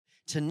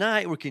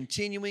Tonight, we're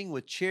continuing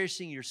with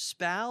Cherishing Your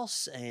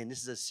Spouse, and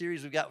this is a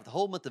series we've got for the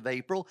whole month of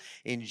April.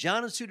 And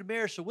John and Sue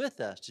Desmarais are with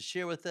us to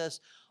share with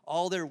us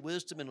all their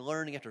wisdom and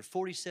learning after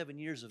 47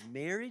 years of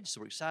marriage. So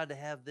we're excited to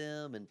have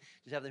them and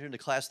just have them here in the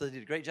class. They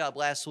did a great job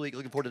last week.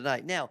 Looking forward to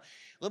tonight. Now,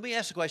 let me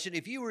ask a question.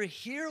 If you were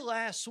here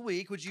last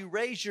week, would you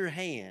raise your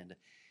hand?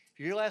 If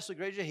you're here last week,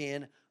 raise your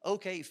hand.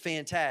 Okay,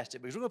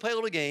 fantastic. Because we're going to play a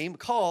little game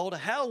called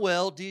How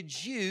Well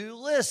Did You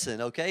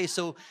Listen? Okay,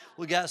 so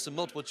we got some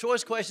multiple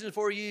choice questions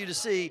for you to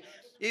see.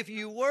 If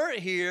you weren't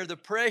here, the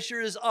pressure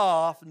is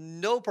off.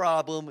 No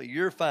problem.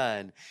 You're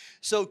fine.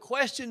 So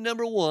question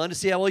number one to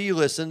see how well you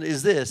listen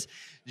is this.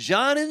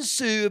 John and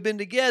Sue have been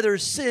together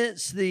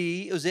since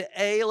was it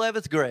A,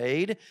 11th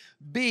grade,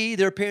 B,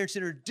 their parents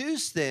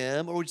introduced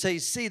them, or would you say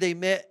C, they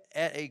met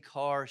at a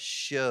car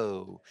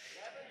show?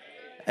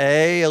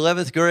 A,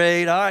 11th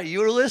grade. All right, you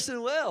were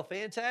listening well.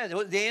 Fantastic.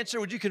 What the answer?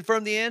 Would you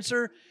confirm the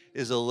answer?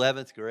 Is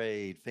 11th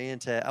grade.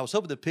 Fantastic. I was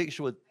hoping the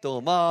picture would throw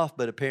them off,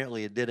 but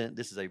apparently it didn't.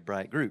 This is a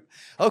bright group.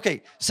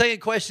 Okay, second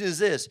question is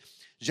this.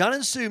 John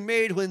and Sue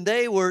married when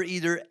they were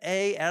either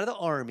A, out of the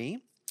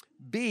Army,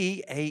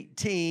 B,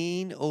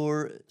 18,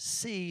 or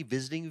C,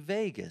 visiting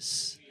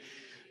Vegas.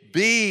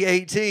 B,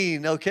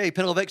 18. Okay,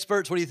 panel of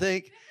experts, what do you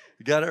think?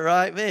 You got it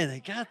right? Man,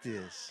 they got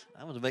this.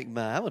 I want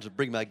to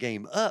bring my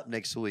game up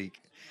next week.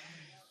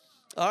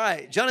 All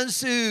right, John and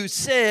Sue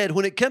said,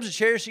 when it comes to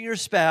cherishing your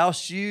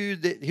spouse,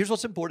 here's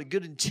what's important.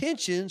 Good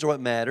intentions are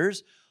what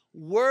matters.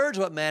 Words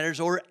are what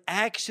matters, or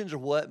actions are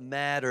what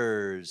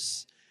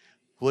matters.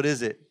 What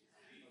is it?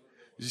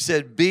 You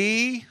said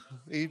B,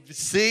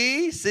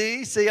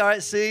 C. All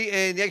right, C.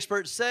 And the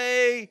experts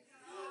say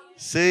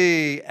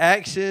C.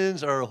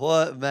 Actions are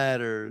what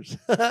matters.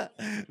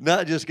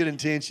 Not just good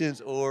intentions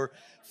or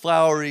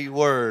flowery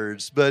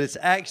words, but it's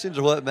actions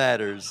are what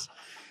matters.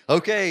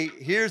 Okay,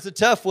 here's the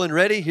tough one.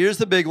 Ready? Here's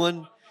the big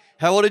one.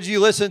 How well did you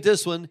listen to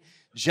this one?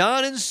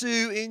 John and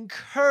Sue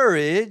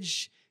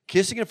encourage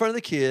kissing in front of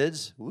the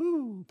kids,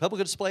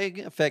 public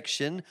displaying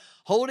affection,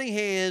 holding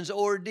hands,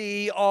 or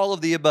D, all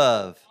of the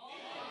above?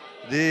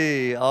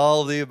 D,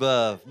 all of the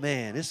above.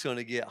 Man, it's going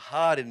to get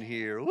hot in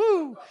here.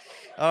 Woo!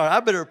 All right, I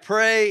better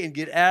pray and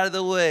get out of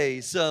the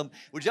way.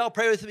 Would y'all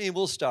pray with me and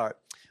we'll start?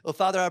 Well,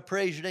 Father, I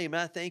praise your name,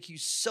 and I thank you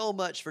so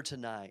much for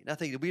tonight. And I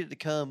think that we get to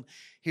come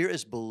here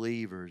as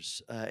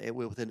believers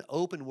with an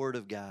open word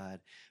of God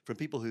from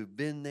people who've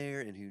been there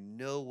and who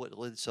know what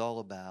it's all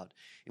about.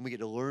 And we get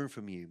to learn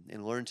from you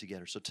and learn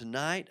together. So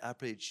tonight, I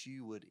pray that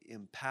you would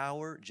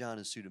empower John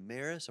and Sue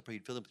Desmarais. I pray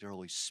you'd fill them with your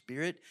Holy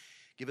Spirit.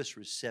 Give us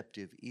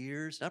receptive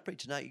ears. And I pray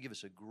tonight you give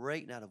us a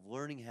great night of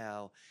learning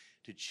how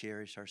to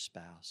cherish our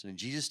spouse. And in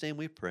Jesus' name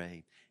we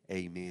pray,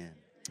 amen.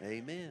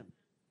 Amen.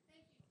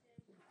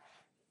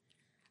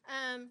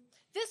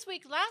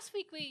 Last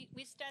week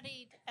we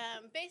studied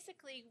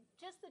basically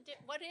just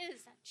what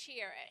is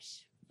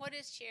cherish. What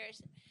is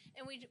cherish?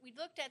 And we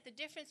looked at the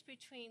difference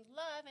between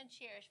love and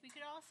cherish. We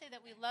could all say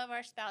that we love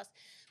our spouse,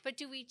 but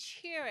do we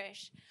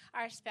cherish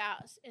our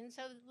spouse? And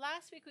so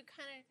last week we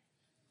kind of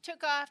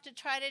took off to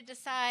try to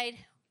decide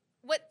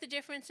what the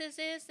differences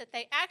is, that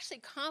they actually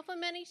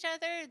complement each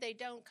other. They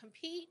don't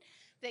compete.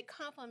 They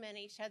complement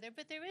each other,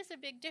 but there is a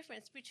big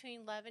difference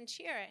between love and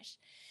cherish.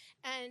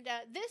 And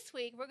this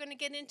week, we're going to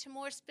get into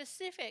more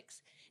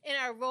specifics in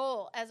our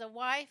role as a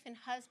wife and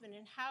husband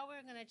and how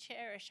we're going to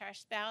cherish our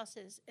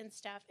spouses and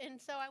stuff. And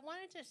so I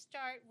wanted to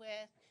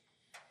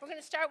we're going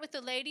to start with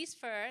the ladies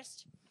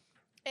first.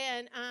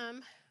 And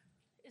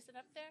is it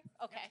up there?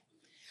 Okay.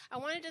 I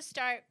wanted to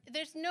start,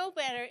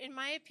 in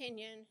my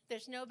opinion,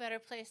 there's no better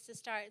place to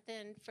start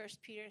than 1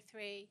 Peter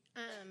 3,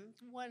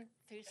 1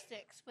 through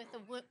 6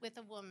 with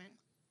a woman.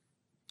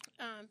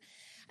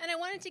 And I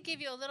wanted to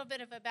give you a little bit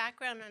of a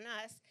background on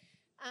us.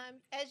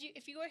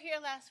 If you were here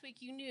last week,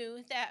 you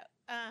knew that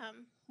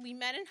we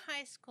met in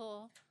high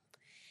school.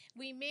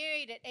 We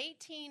married at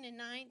 18 and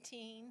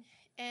 19,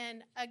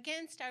 and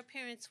against our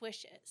parents'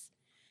 wishes.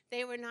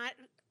 They were not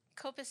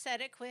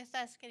copacetic with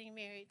us getting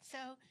married. So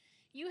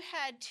you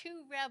had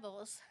two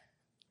rebels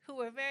who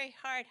were very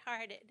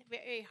hard-hearted,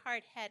 very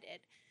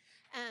hard-headed,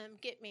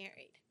 get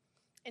married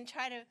and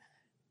try to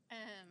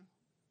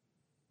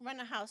run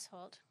a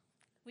household.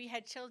 We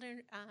had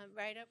children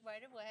right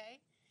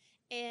away.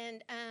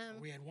 And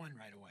we had one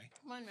right away.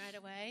 One right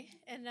away,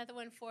 and another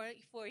one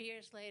 4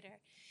 years later.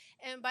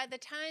 And by the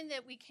time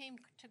that we came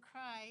to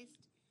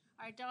Christ,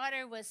 our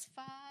daughter was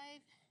 5,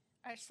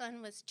 our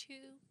son was 2,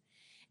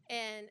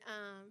 and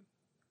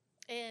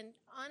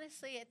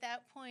honestly, at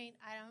that point,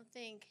 I don't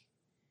think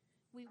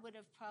we would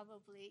have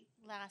probably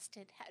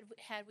lasted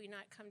had we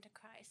not come to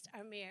Christ.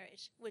 Our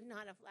marriage would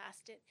not have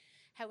lasted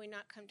had we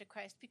not come to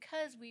Christ,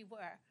 because we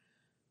were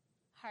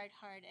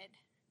hard-hearted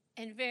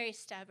and very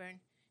stubborn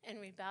and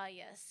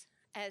rebellious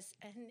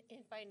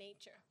by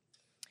nature.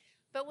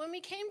 But when we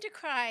came to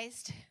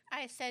Christ,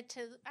 I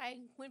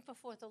went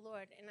before the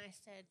Lord and I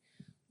said,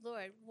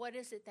 Lord, what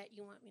is it that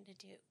you want me to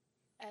do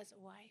as a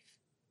wife?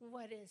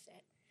 What is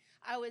it?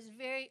 I was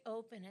very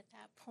open at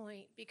that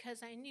point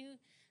because I knew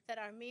that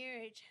our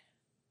marriage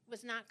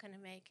was not going to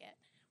make it.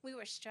 We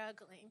were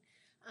struggling.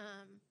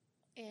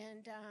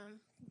 and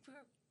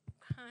we're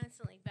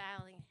constantly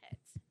battling heads.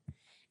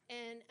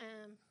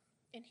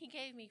 And he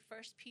gave me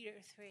 1 Peter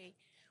 3,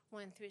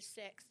 1 through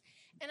 6.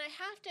 And I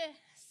have to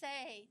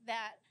say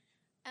that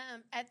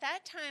at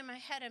that time I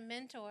had a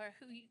mentor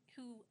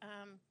who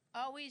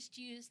always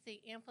used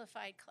the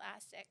Amplified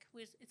Classic.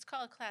 It's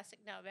called Classic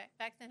now.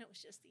 Back then it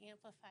was just the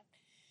Amplified.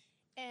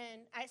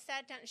 And I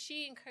sat down, and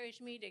she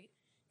encouraged me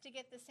to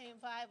get the same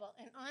Bible.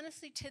 And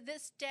honestly, to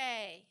this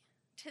day,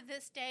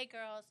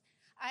 girls,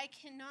 I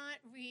cannot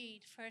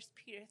read 1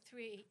 Peter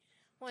 3,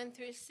 1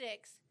 through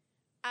 6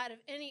 out of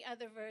any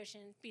other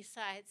version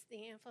besides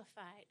the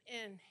Amplified.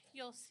 And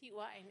you'll see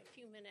why in a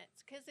few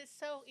minutes, because it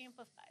so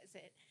amplifies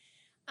it.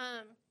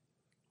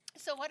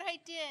 So what I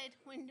did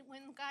when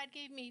God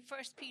gave me 1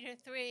 Peter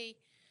 3,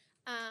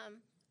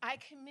 I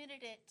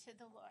committed it to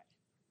the Lord.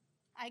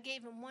 I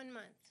gave him 1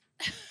 month.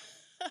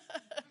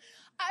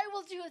 I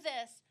will do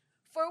this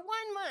for 1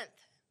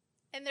 month.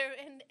 And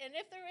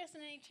if there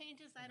isn't any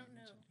changes, I don't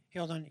know.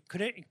 Hold on.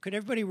 Could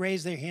everybody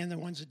raise their hand, the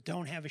ones that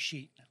don't have a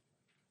sheet?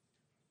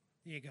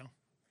 There you go.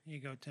 Here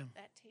you go, Tim.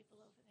 That table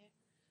over there.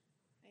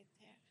 Right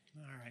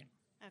there. All right.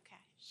 Okay.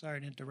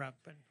 Sorry to interrupt,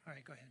 but all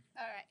right, go ahead.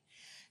 All right.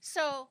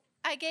 So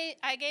I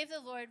gave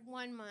the Lord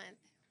 1 month.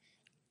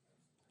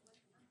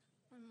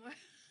 One more.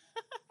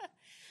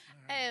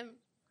 All right.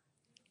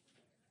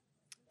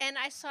 And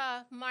I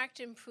saw marked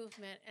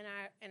improvement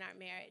in our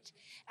marriage.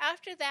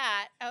 After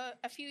that,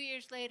 a few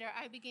years later,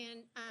 I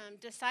began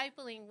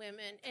discipling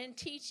women and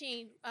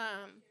teaching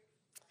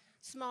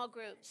small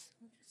group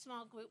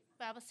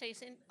Bible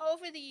studies. And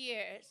over the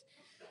years,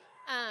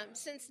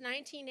 since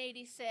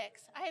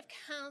 1986, I have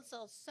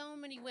counseled so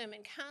many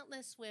women,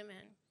 countless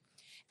women.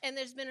 And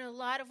there's been a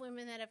lot of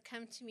women that have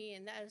come to me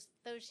in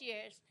those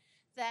years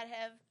that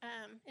have,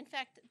 in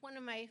fact, one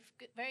of my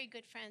very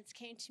good friends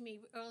came to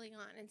me early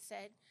on and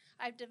said,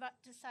 I've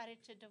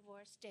decided to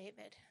divorce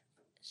David.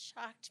 It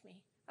shocked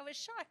me. I was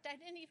shocked. I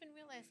didn't even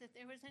realize that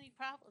there was any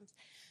problems.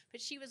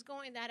 But she was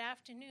going that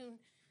afternoon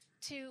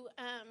to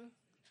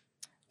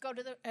go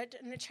to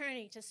an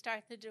attorney to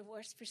start the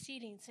divorce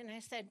proceedings. And I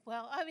said,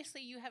 well,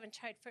 obviously you haven't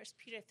tried 1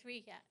 Peter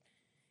 3 yet.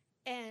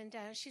 And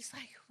she's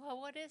like, well,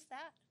 what is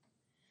that?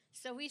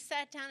 So we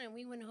sat down and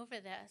we went over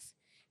this.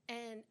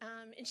 And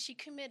she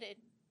committed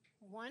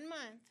 1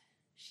 month.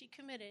 She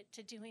committed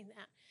to doing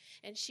that.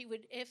 And she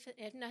would, if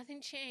nothing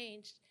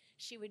changed,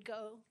 she would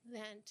go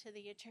then to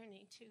the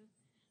attorney to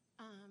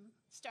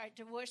start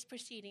divorce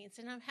proceedings.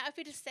 And I'm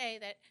happy to say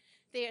that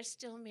they are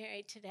still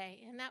married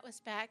today. And that was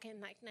back in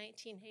like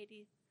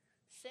 1986,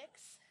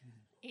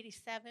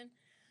 87.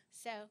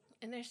 So,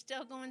 and they're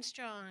still going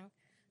strong.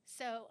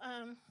 So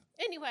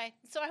anyway,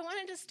 so I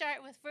wanted to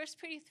start with 1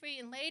 Peter 3.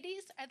 And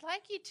ladies, I'd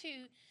like you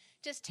to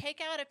just take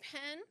out a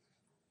pen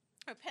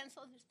or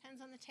pencil. There's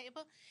pens on the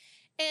table.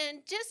 And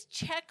just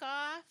check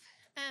off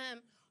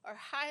or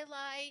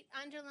highlight,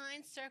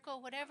 underline,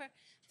 circle, whatever,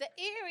 the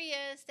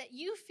areas that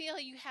you feel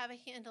you have a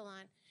handle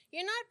on.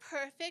 You're not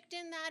perfect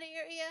in that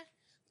area,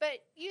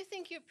 but you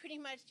think you've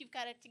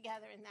got it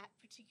together in that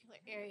particular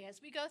area.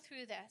 As we go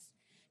through this,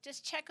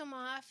 just check them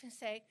off and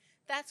say,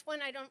 that's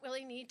one I don't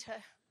really need to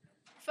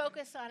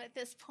focus on at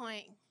this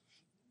point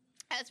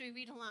as we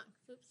read along.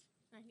 Oops,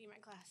 I need my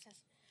glasses.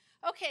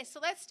 Okay, so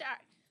let's start.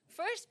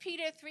 1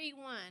 Peter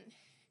 3:1.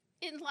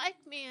 In like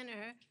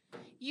manner,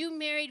 you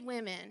married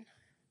women.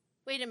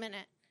 Wait a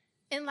minute.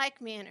 In like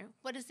manner.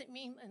 What does it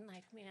mean, in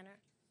like manner?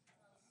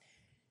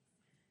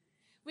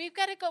 We've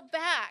got to go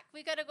back.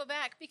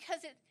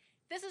 Because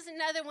this is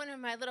another one of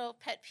my little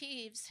pet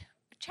peeves.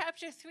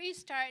 Chapter 3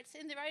 starts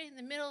right in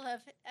the middle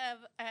of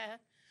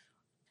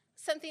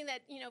something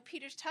that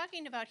Peter's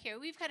talking about here.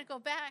 We've got to go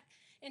back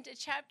into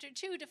chapter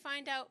 2 to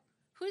find out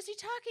who's he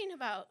talking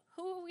about.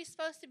 Who are we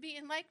supposed to be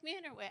in like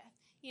manner with?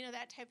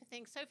 That type of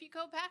thing. So if you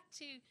go back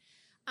to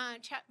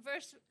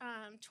verse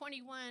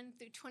 21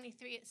 through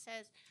 23, it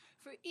says,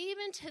 for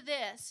even to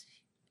this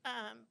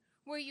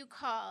were you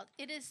called.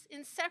 It is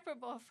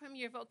inseparable from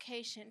your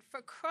vocation.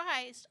 For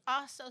Christ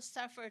also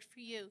suffered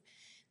for you,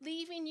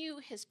 leaving you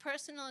his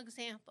personal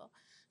example,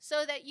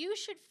 so that you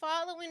should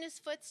follow in his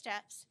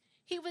footsteps.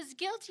 He was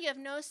guilty of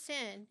no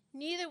sin,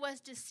 neither was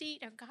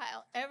deceit or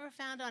guile ever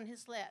found on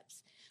his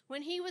lips.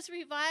 When he was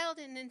reviled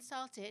and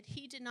insulted,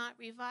 he did not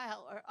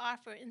revile or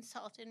offer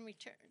insult in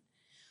return.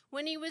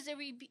 When he was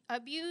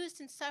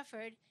abused and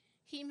suffered,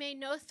 he made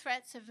no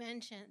threats of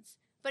vengeance,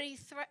 but he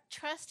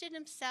trusted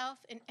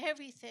himself in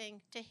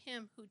everything to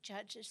him who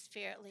judges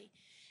fairly.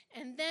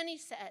 And then he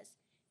says,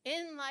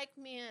 in like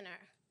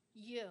manner,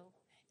 you.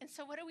 And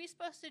so what are we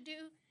supposed to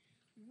do?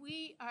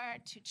 We are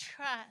to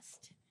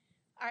trust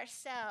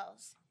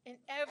ourselves in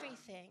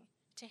everything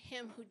to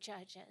him who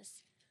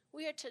judges.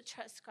 We are to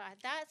trust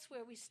God. That's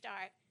where we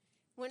start.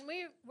 When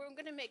we're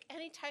going to make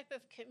any type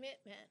of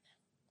commitment,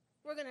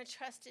 we're going to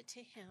trust it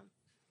to him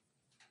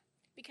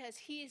because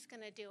he's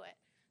going to do it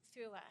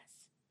through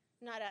us,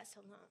 not us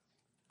alone.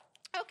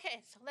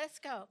 Okay, so let's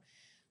go.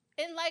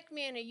 In like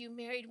manner, you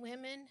married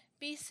women,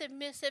 be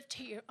submissive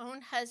to your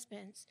own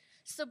husbands,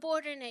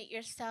 Subordinate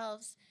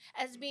yourselves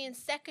as being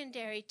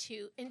secondary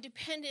to and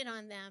dependent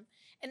on them,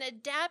 and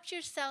adapt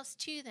yourselves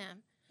to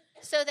them,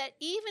 so that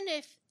even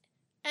if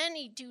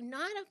any do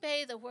not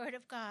obey the word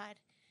of God,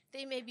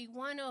 they may be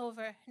won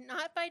over,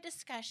 not by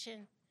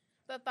discussion,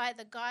 but by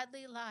the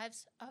godly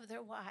lives of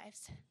their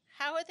wives.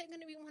 How are they going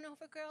to be won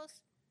over,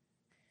 girls?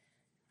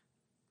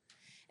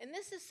 And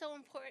this is so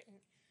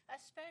important,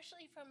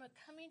 especially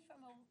coming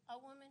from a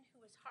woman who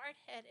was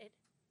hard-headed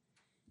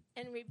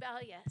and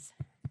rebellious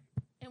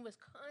and was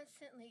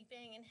constantly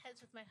banging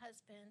heads with my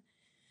husband.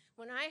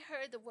 When I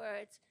heard the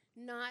words,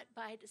 not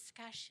by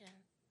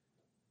discussion,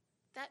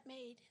 that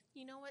made,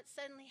 you know what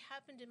suddenly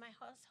happened in my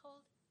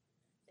household?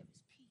 There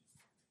was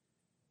peace.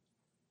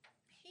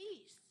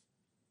 Peace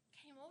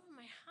came over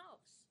my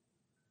house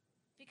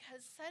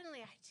because suddenly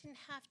I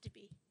didn't have to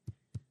be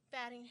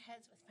batting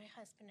heads with my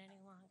husband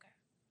any longer.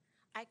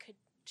 I could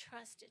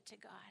trust it to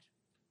God.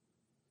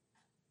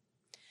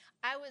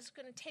 I was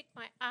going to take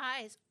my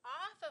eyes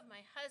off of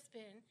my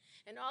husband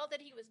and all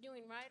that he was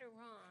doing right or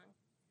wrong,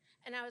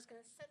 and I was going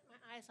to set my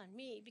eyes on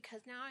me,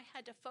 because now I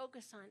had to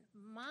focus on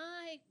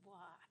my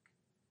walk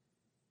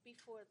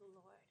before the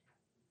Lord.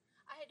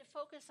 I had to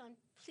focus on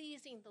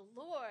pleasing the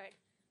Lord,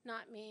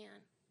 not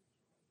man.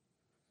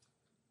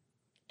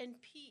 And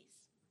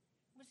peace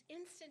was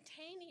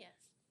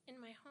instantaneous in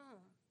my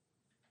home.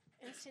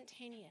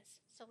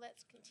 Instantaneous. So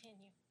let's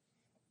continue.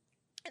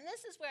 And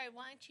this is where I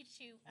want you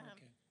to...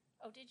 Okay.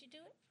 Oh, did you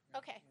do it?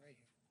 Okay. Right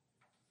here.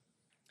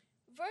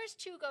 Verse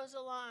 2 goes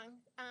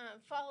along,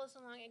 follows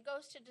along, and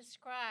goes to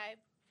describe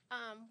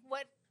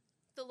what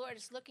the Lord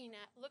is looking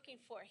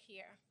for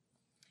here.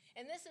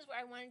 And this is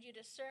where I wanted you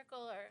to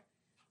circle or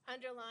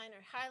underline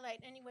or highlight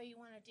any way you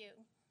want to do.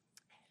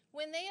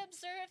 When they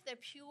observe the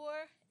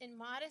pure and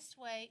modest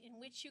way in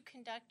which you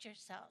conduct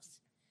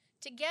yourselves,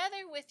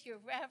 together with your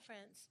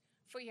reverence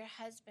for your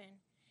husband,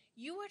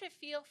 you are to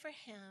feel for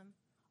him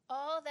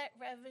all that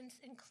reverence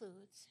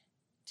includes: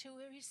 to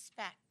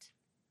respect,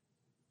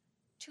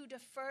 to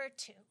defer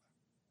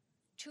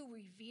to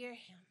revere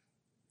him,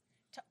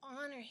 to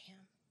honor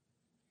him,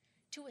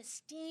 to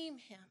esteem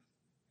him,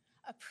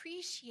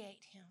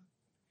 appreciate him,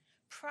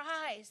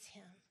 prize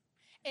him,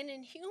 and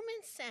in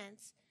human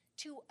sense,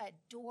 to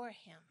adore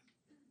him.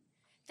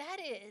 That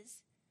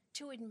is,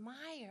 to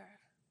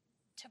admire,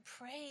 to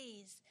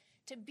praise,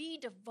 to be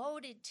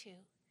devoted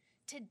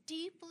to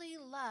deeply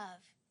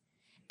love.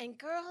 And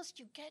girls,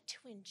 you get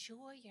to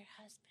enjoy your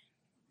husband.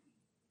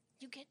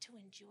 You get to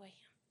enjoy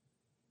him.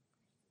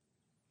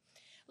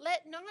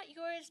 Let not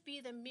yours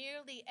be the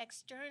merely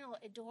external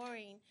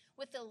adoring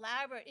with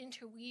elaborate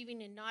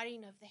interweaving and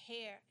knotting of the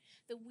hair,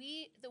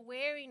 the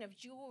wearing of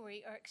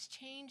jewelry or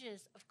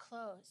exchanges of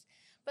clothes.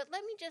 But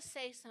let me just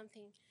say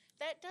something.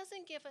 That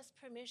doesn't give us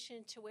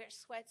permission to wear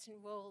sweats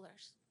and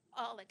rollers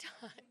all the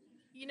time.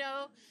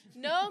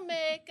 No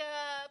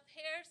makeup,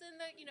 hair's in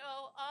the,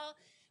 all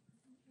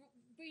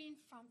being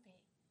frumpy.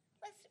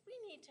 We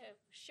need to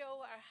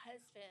show our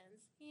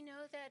husbands,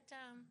 that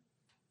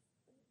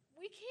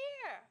we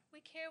care.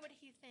 We care what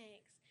he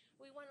thinks.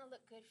 We want to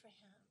look good for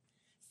him.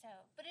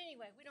 But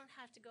anyway, we don't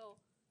have to go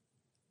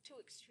to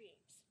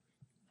extremes.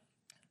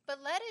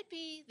 But let it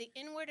be the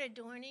inward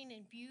adorning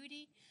and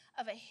beauty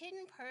of a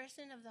hidden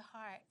person of the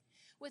heart,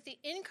 with the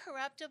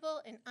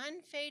incorruptible and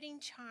unfading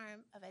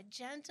charm of a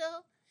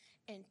gentle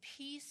and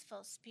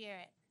peaceful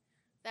spirit.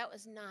 That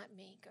was not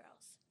me,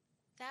 girls.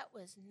 That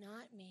was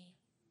not me.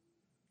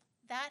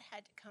 That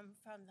had to come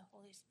from the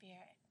Holy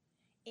Spirit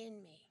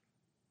in me,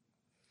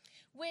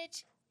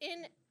 which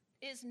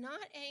is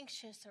not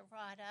anxious or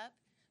wrought up,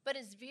 but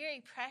is very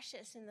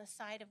precious in the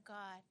sight of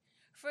God.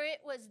 For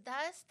it was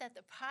thus that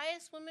the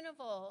pious women of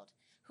old,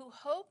 who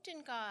hoped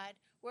in God,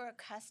 were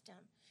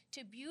accustomed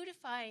to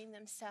beautifying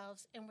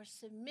themselves and were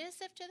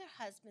submissive to their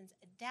husbands,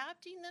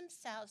 adapting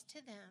themselves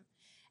to them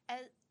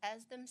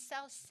as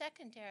themselves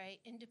secondary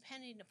and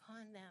depending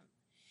upon them.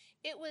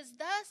 It was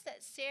thus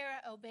that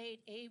Sarah obeyed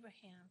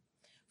Abraham,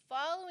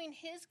 following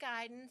his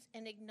guidance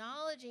and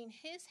acknowledging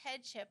his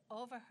headship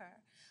over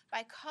her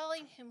by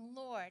calling him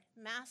Lord,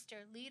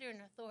 Master, Leader,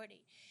 and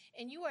Authority.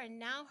 And you are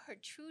now her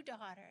true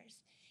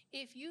daughters,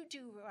 if you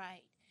do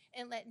right,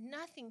 and let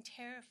nothing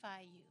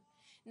terrify you,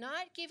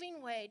 not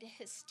giving way to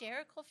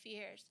hysterical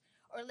fears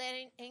or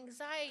letting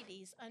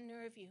anxieties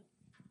unnerve you.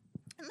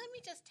 And let me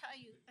just tell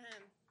you,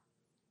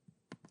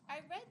 I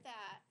read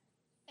that,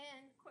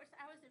 and of course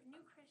I was a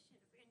new Christian,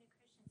 a brand new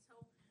Christian, so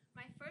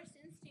my first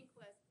instinct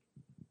was,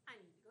 I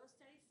need to go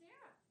study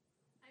Sarah.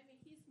 I mean,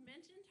 he's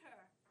mentioned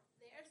her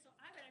there, so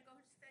I better go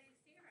study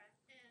Sarah.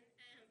 And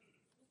I'm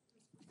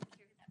supposed to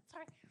hear that.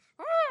 Sorry.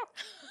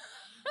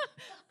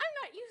 I'm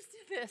not used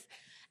to this.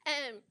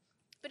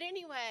 But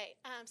anyway,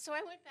 so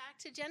I went back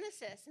to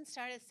Genesis and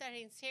started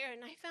studying Sarah,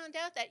 and I found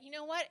out that, you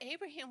know what?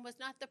 Abraham was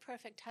not the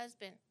perfect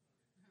husband.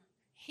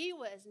 He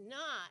was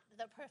not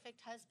the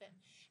perfect husband.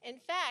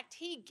 In fact,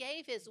 he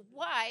gave his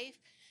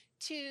wife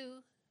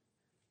to,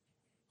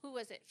 who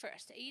was it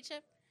first?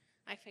 Egypt?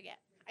 I forget.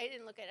 I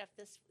didn't look it up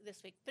this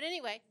week. But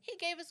anyway, he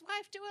gave his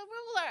wife to a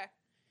ruler.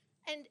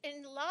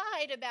 and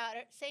lied about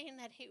it, saying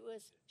that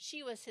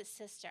she was his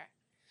sister.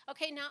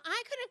 Okay, now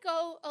I could have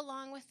go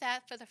along with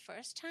that for the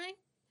first time.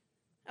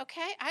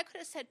 Okay, I could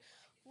have said,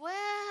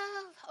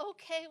 well,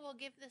 okay, we'll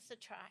give this a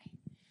try.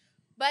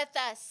 But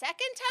the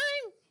second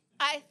time,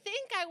 I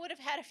think I would have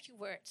had a few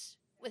words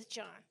with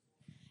John.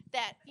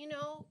 That,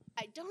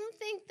 I don't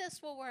think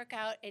this will work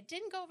out. It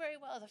didn't go very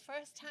well the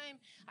first time.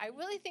 I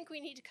really think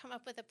we need to come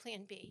up with a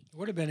plan B. It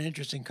would have been an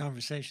interesting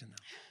conversation,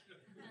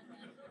 though.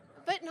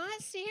 But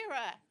not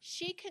Sarah.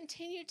 She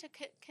continued to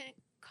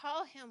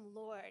call him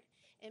Lord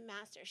and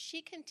Master.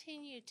 She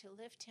continued to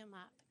lift him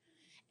up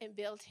and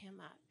build him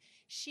up.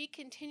 She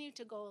continued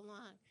to go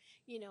along,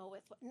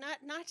 with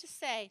not to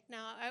say.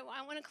 Now,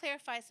 I want to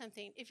clarify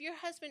something. If your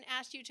husband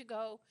asked you to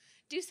go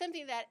do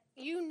something that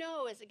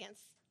is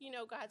against,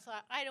 God's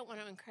law, I don't want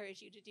to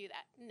encourage you to do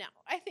that. No,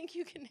 I think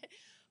you can.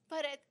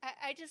 But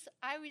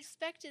I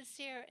respected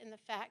Sarah in the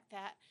fact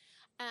that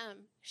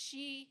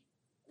she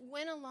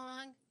went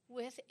along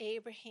with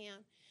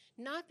Abraham,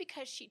 not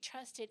because she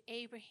trusted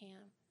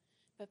Abraham,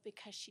 but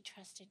because she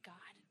trusted God.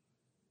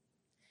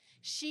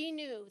 She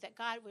knew that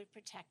God would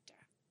protect her.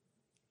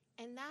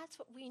 And that's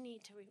what we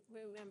need to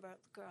remember,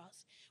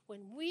 girls.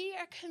 When we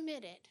are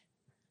committed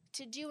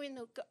to doing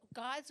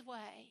God's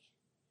way,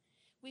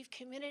 we've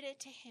committed it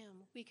to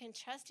him. We can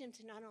trust him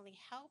to not only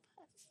help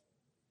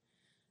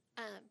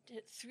us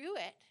through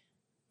it,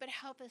 but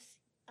help us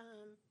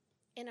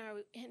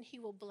and he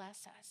will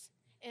bless us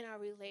in our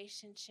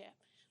relationship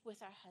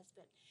with our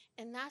husband.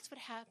 And that's what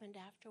happened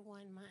after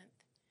 1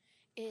 month,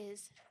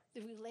 is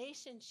the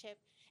relationship.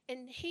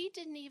 And he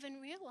didn't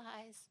even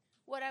realize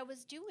what I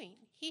was doing.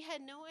 He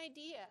had no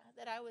idea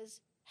that I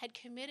had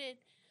committed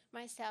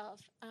myself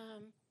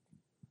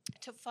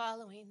to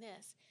following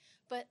this.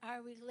 But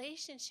our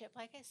relationship,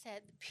 like I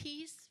said,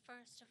 peace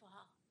first of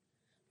all,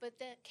 but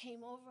that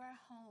came over our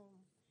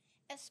home,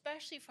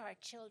 especially for our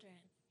children.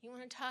 You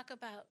want to talk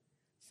about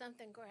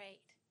something great?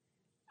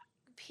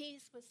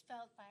 Peace was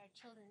felt by our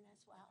children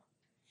as well.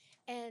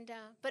 And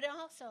but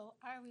also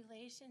our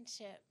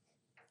relationship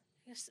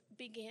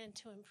began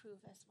to improve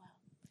as well.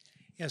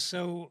 Yeah,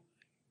 so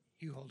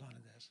you hold on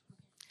to this.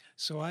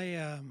 So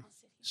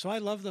I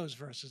love those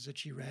verses that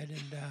she read,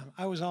 and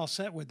I was all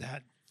set with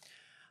that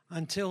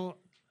until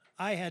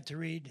I had to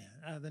read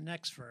the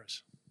next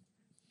verse.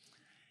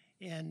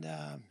 And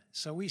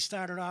so we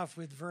started off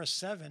with verse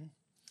 7.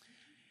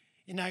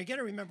 And now you got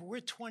to remember, we're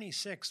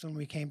 26 when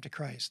we came to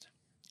Christ.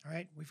 All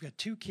right? We've got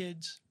 2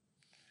 kids,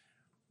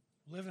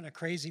 living a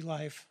crazy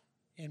life,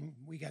 and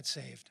we got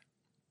saved.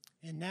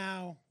 And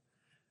now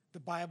the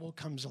Bible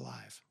comes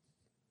alive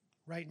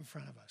right in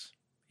front of us.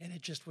 And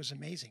it just was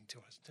amazing to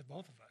us, to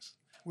both of us.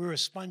 We were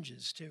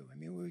sponges, too. I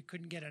mean, we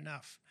couldn't get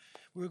enough.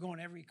 We were going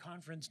to every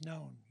conference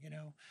known,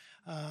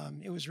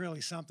 It was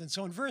really something.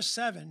 So in verse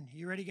 7,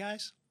 you ready,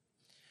 guys?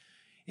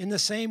 In the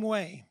same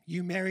way,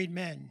 you married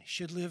men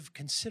should live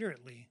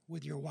considerately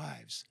with your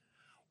wives,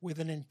 with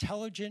an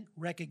intelligent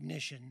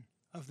recognition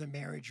of the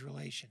marriage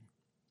relation.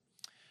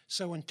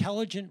 So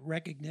intelligent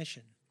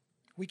recognition.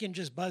 We can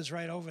just buzz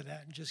right over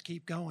that and just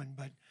keep going.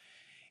 But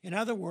in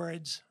other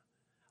words,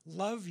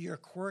 love your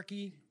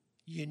quirky,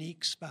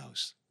 unique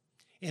spouse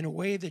in a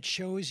way that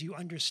shows you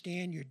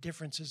understand your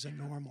differences are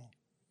normal.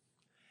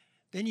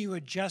 Then you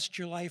adjust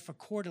your life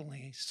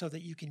accordingly so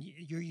that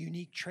your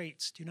unique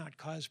traits do not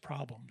cause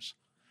problems.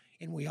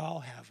 And we all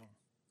have them,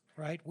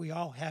 right? We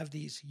all have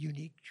these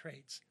unique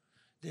traits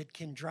that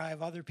can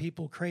drive other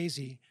people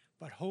crazy,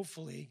 but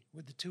hopefully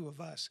with the 2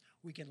 of us,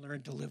 we can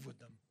learn to live with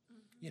them.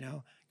 Mm-hmm.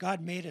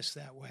 God made us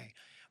that way.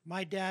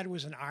 My dad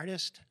was an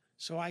artist,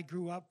 so I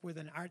grew up with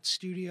an art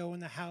studio in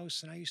the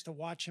house, and I used to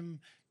watch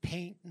him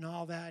paint and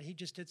all that. He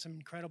just did some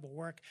incredible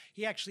work.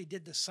 He actually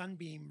did the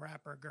Sunbeam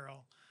Wrapper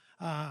Girl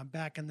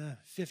back in the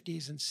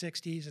 50s and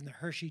 60s, and the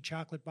Hershey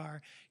chocolate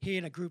bar. He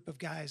and a group of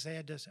guys, they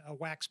had a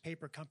wax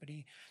paper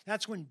company.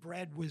 That's when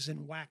bread was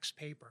in wax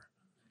paper.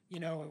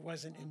 It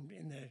wasn't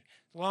in the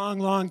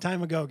long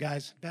time ago,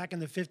 guys, back in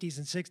the 50s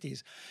and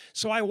 60s.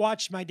 So I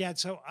watched my dad.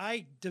 So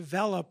I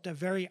developed a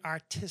very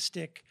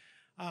artistic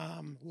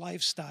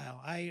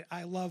lifestyle.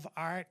 I love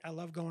art. I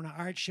love going to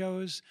art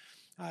shows.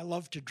 I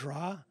love to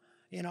draw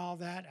and all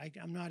that.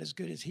 I'm not as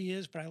good as he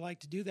is, but I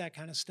like to do that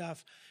kind of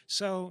stuff.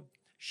 So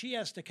she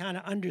has to kind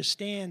of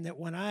understand that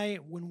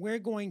when we're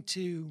going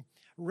to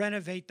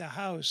renovate the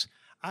house,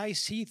 I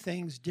see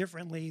things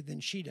differently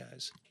than she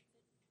does.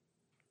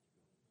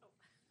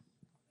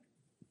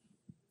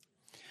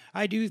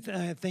 I do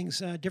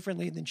things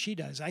differently than she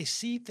does. I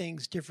see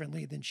things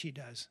differently than she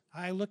does.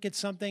 I look at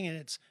something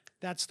and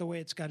that's the way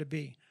it's got to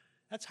be.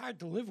 That's hard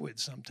to live with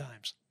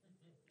sometimes,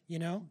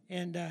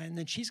 And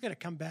then she's got to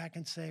come back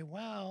and say,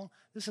 well,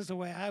 this is the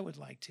way I would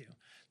like to.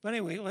 But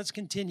anyway, let's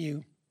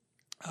continue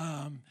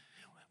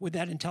with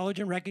that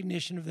intelligent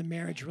recognition of the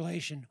marriage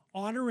relation,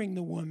 honoring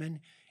the woman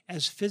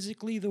as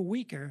physically the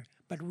weaker,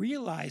 but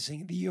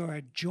realizing that you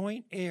are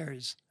joint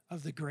heirs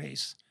of the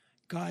grace,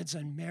 God's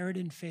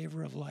unmerited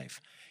favor of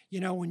life.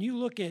 When you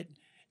look at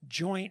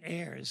joint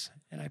heirs,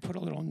 and I put a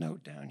little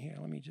note down here,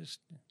 let me just...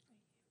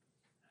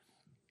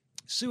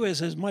 Sue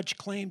has as much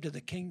claim to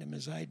the kingdom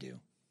as I do.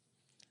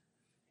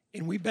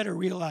 And we better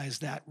realize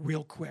that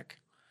real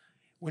quick.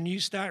 When you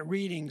start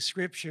reading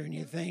scripture and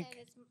you think...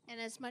 And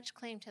as much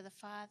claim to the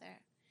Father.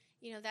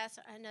 You know, that's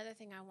another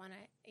thing I want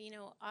to, you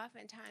know,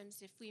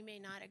 oftentimes if we may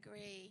not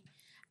agree,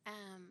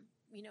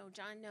 you know,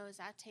 John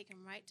knows I take him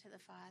right to the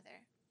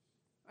Father,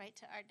 right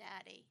to our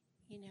daddy,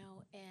 you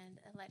know, and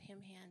let him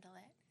handle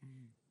it.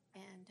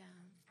 And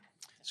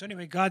so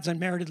anyway, God's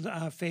unmerited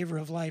favor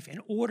of life,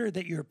 in order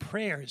that your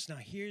prayers, now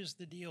here's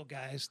the deal,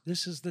 guys,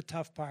 this is the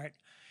tough part,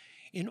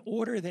 in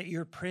order that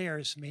your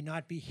prayers may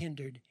not be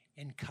hindered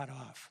and cut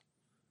off.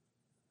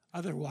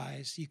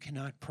 Otherwise, you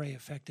cannot pray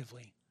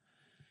effectively.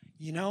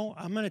 You know,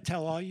 I'm going to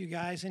tell all you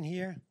guys in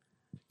here,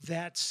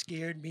 that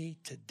scared me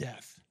to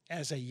death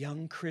as a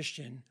young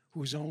Christian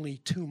who's only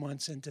 2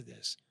 months into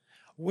this.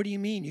 What do you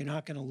mean you're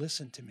not going to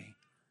listen to me?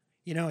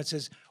 You know, it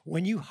says,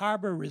 when you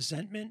harbor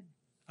resentment,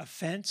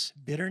 offense,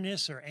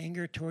 bitterness, or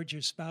anger towards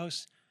your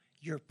spouse,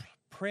 your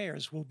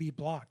prayers will be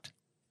blocked.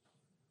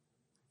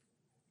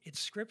 It's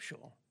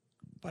scriptural.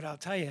 But I'll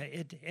tell you,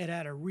 it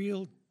had a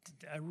real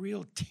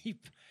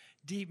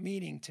deep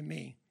meaning to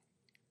me.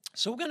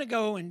 So we're going to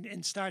go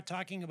and start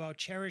talking about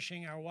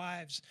cherishing our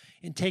wives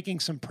and taking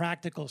some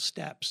practical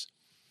steps.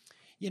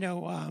 You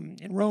know,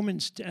 in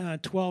Romans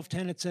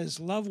 12:10, it says,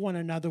 love one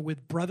another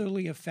with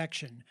brotherly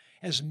affection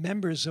as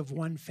members of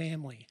one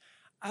family.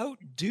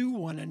 Outdo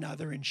one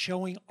another in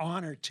showing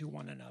honor to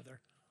one another.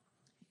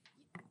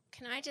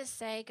 can I just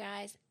say,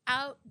 guys,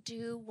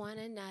 outdo one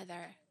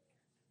another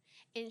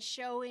in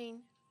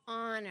showing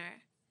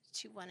honor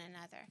to one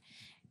another.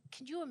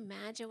 Can you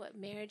imagine what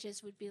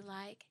marriages would be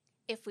like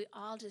if we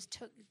all just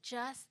took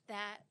just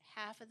that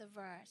half of the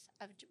verse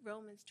of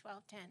Romans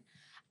 12:10?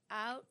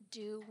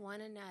 Outdo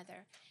one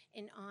another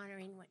in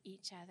honoring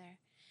each other.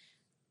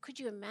 Could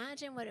you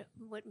imagine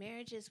what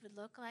marriages would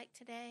look like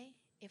today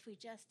if we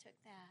just took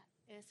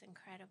that? It's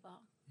incredible.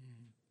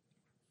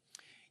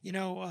 You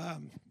know,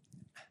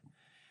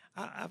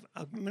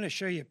 I'm going to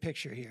show you a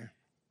picture here.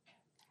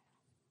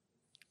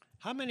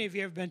 How many of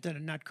you have been to the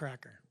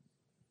Nutcracker?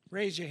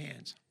 Raise your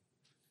hands.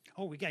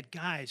 Oh, we got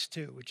guys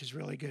too, which is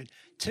really good.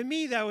 To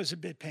me, that was a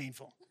bit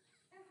painful.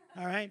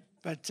 All right,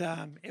 but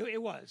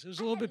it was a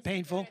little bit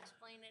painful.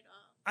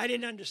 I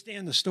didn't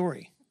understand the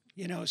story,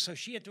 you know, so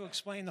she had to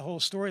explain the whole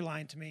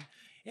storyline to me.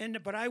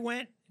 But I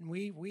went and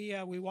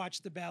we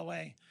watched the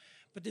ballet.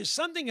 But there's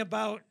something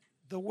about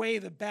the way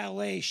the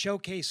ballet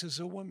showcases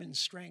a woman's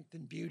strength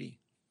and beauty.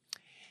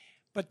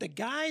 But the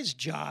guy's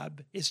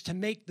job is to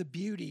make the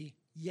beauty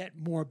yet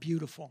more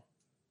beautiful.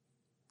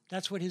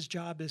 That's what his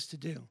job is to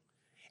do.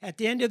 At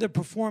the end of the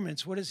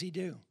performance, what does he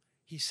do?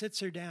 He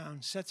sets her down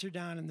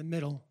in the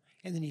middle,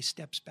 and then he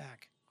steps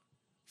back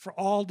for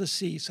all to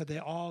see so they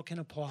all can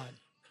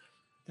applaud.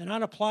 They're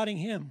not applauding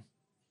him.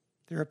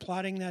 They're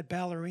applauding that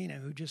ballerina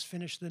who just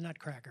finished the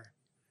Nutcracker,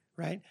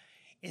 right?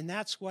 And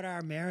that's what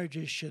our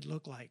marriages should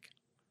look like.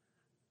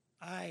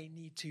 I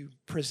need to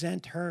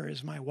present her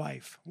as my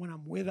wife. When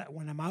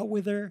I'm out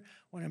with her,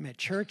 when I'm at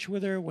church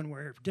with her, when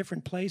we're at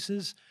different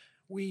places,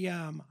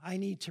 I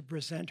need to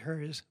present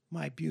her as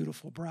my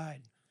beautiful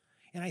bride.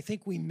 And I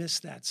think we miss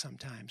that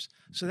sometimes.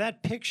 So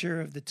that picture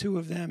of the two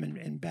of them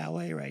in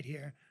ballet right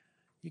here,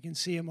 you can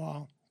see them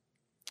all.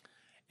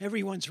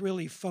 Everyone's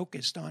really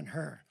focused on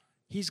her.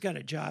 He's got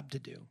a job to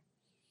do.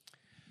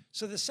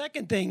 So the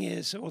second thing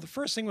is, the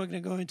first thing we're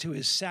going to go into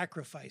is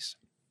sacrifice.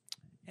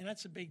 And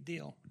that's a big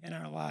deal in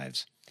our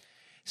lives.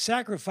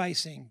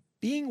 Sacrificing,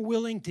 being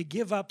willing to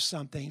give up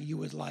something you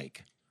would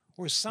like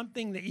or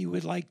something that you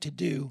would like to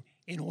do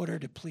in order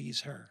to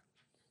please her.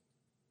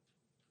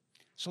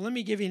 So let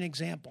me give you an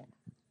example.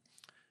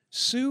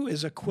 Sue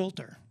is a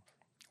quilter.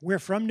 We're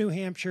from New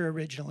Hampshire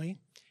originally.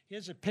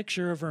 Here's a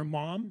picture of her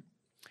mom.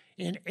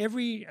 And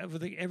every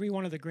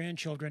one of the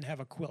grandchildren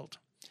have a quilt.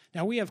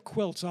 Now, we have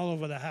quilts all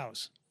over the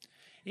house.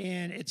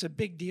 And it's a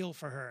big deal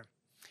for her.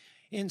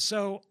 And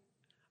so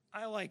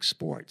I like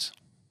sports.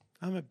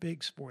 I'm a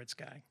big sports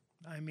guy.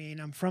 I mean,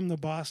 I'm from the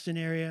Boston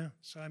area,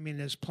 so I mean,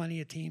 there's plenty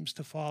of teams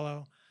to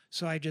follow.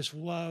 So I just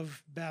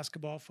love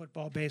basketball,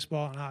 football,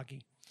 baseball, and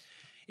hockey.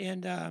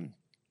 And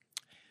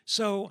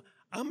so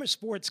I'm a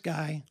sports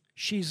guy.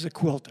 She's a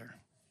quilter.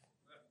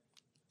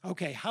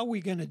 Okay, how are we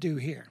going to do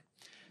here?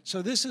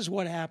 So this is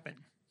what happened.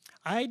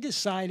 I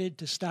decided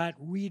to start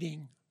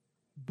reading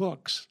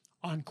books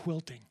on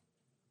quilting.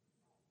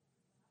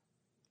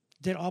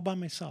 Did all by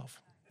myself.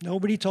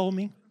 Nobody told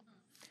me.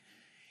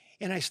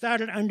 And I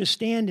started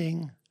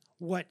understanding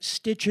what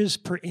stitches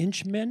per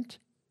inch meant.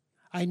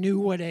 I knew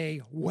what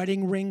a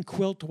wedding ring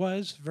quilt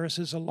was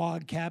versus a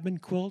log cabin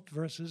quilt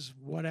versus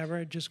whatever.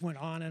 It just went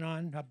on and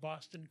on, a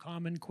Boston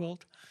common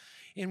quilt.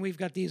 And we've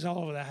got these all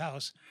over the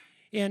house.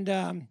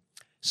 And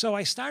so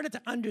I started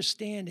to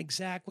understand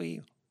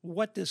exactly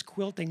what this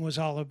quilting was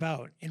all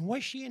about. And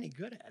was she any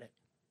good at it?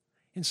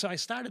 And so I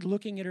started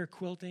looking at her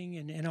quilting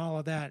and all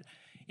of that.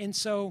 And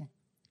so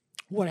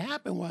what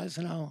happened was,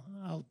 and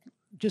I'll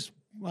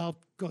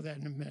go that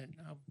in a minute.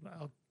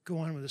 I'll go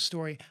on with the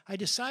story. I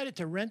decided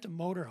to rent a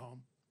motorhome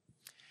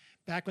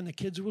back when the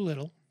kids were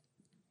little.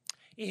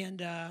 And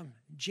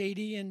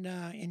JD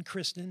and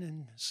Kristen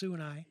and Sue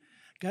and I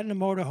got in a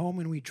motorhome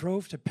and we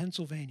drove to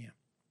Pennsylvania.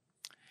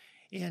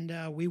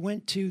 And we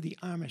went to the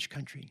Amish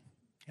country,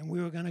 and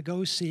we were going to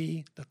go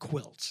see the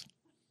quilts.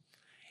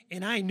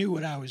 And I knew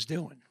what I was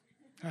doing.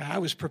 I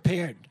was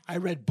prepared. I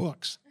read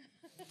books.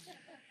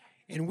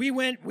 And we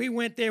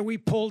went there, we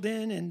pulled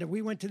in, and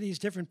we went to these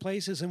different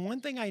places. And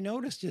one thing I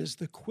noticed is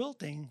the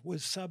quilting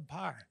was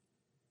subpar.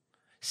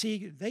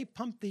 See, they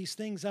pump these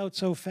things out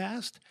so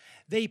fast,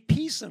 they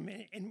piece them.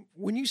 And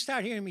when you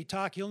start hearing me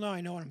talk, you'll know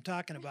I know what I'm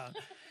talking about.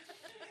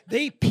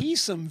 They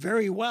piece them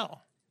very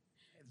well.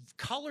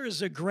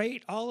 Colors are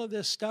great. All of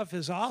this stuff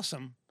is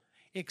awesome,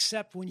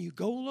 except when you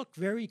go look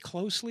very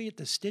closely at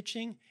the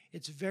stitching,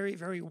 it's very,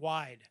 very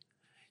wide.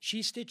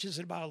 She stitches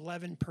at about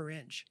 11 per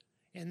inch,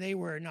 and they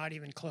were not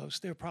even close.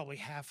 They were probably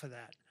half of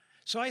that.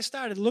 So I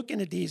started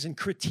looking at these and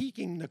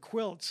critiquing the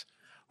quilts.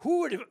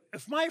 Who would,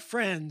 if my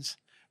friends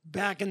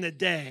back in the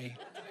day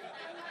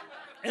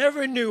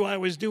ever knew I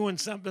was doing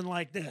something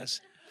like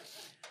this?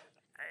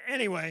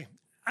 Anyway,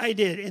 I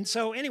did. And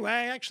so anyway,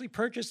 I actually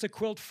purchased a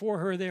quilt for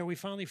her there. We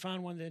finally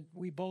found one that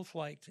we both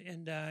liked,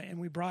 and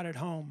we brought it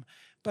home.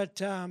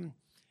 But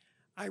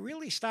I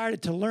really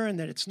started to learn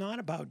that it's not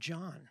about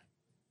John.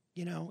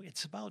 You know,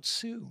 it's about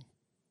Sue.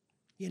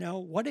 You know,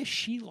 what is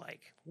she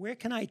like? Where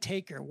can I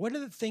take her? What are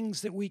the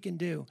things that we can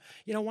do?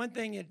 You know, one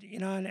thing, you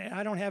know, and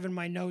I don't have in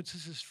my notes,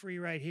 this is free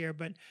right here,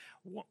 but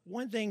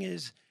one thing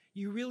is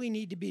you really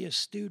need to be a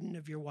student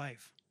of your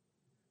wife.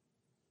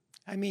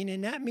 I mean,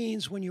 and that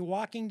means when you're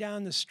walking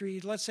down the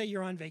street, let's say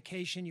you're on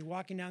vacation, you're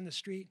walking down the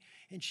street,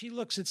 and she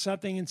looks at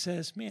something and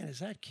says, man, is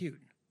that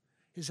cute?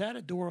 Is that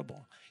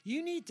adorable?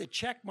 You need to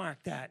check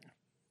mark that,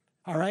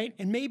 all right?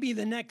 And maybe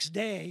the next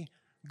day,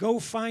 go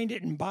find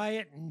it and buy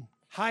it and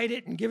hide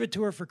it and give it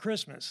to her for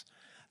Christmas.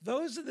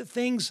 Those are the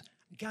things,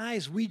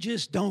 guys, we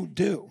just don't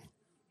do.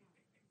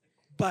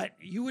 But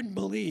you wouldn't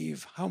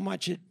believe how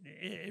much it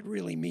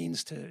really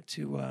means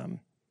to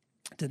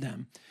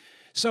them.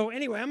 So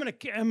anyway,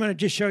 I'm gonna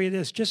just show you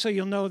this, just so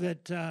you'll know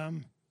that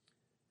I'm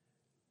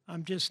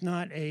just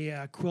not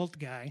a quilt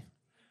guy.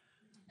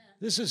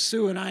 This is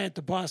Sue and I at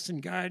the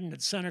Boston Garden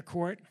at Center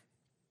Court.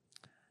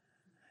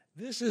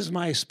 This is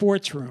my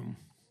sports room.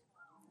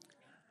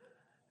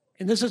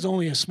 And this is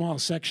only a small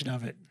section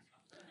of it.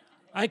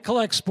 I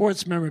collect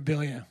sports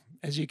memorabilia,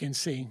 as you can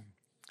see.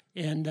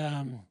 And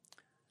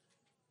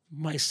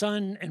my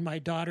son and my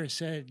daughter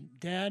said,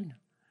 Dad,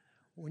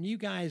 when you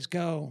guys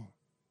go,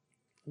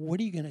 what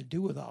are you going to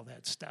do with all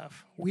that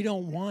stuff? We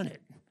don't want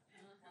it.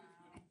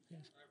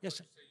 Yes,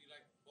 sir.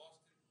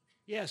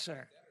 Yes,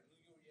 sir.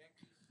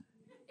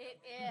 It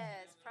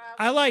is. Probably.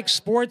 I like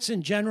sports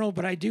in general,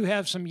 but I do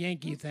have some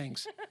Yankee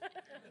things.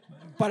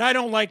 But I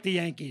don't like the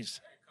Yankees.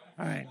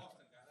 All right.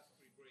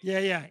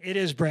 Yeah, it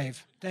is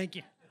brave. Thank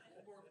you.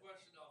 One more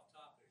question off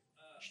topic.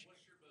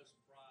 What's your most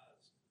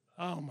prized?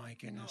 Oh, my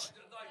goodness.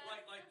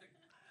 Like the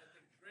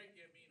Great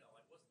Gambino.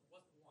 Like,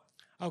 what's the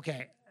one?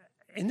 Okay.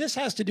 And this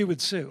has to do with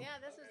Sue. Yeah,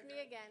 this is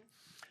me again.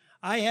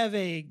 I have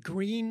a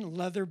green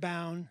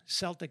leather-bound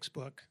Celtics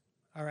book,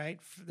 all right,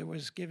 that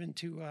was given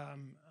to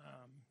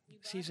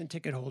season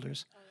ticket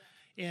holders. Oh,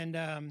 yeah.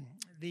 And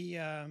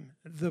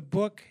the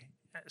book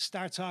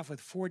starts off with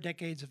 4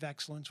 decades of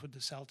excellence with the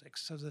Celtics.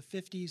 So the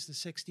 50s, the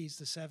 60s,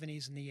 the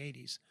 70s, and the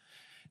 80s.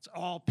 It's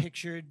all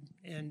pictured.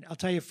 And I'll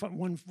tell you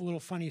one little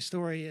funny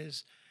story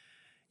is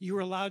you were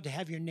allowed to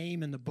have your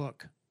name in the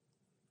book.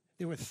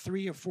 There were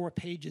 3 or 4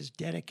 pages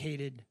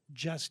dedicated,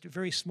 just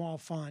very small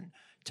font,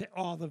 to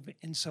all the.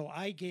 And so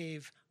I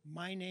gave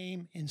my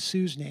name and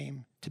Sue's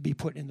name to be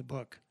put in the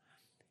book.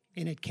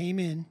 And it came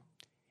in,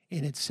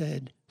 and it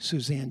said,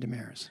 Suzanne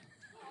Desmarais.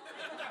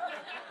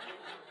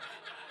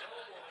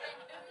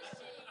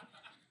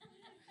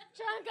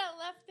 John got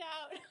left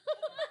out.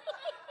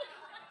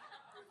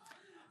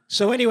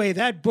 So anyway,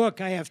 that book,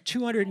 I have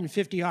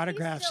 250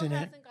 autographs he still in it.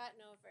 hasn't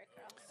gotten over it,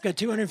 girls. Got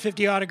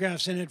 250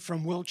 autographs in it,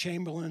 from Will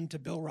Chamberlain to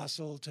Bill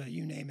Russell to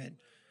you name it.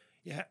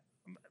 Yeah,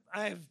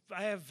 I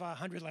have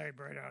 100 Larry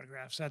Bird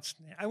autographs. I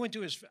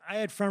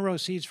had front row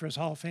seats for his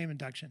Hall of Fame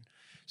induction.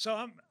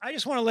 So I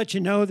just want to let you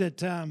know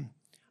that I'm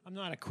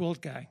not a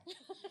quilt guy,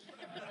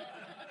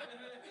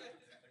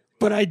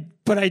 but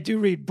I do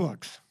read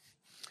books.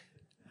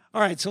 All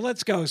right, so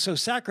let's go. So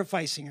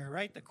sacrificing her,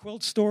 right? The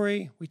quilt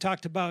story. We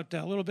talked about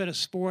a little bit of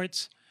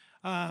sports.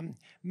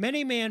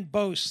 Many man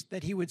boasts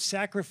that he would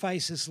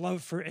sacrifice his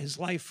life for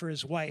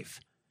his wife,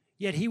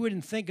 yet he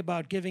wouldn't think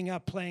about giving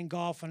up playing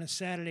golf on a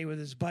Saturday with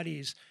his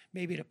buddies,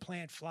 maybe to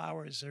plant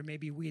flowers or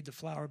maybe weed the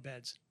flower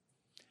beds.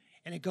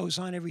 And it goes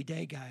on every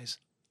day, guys,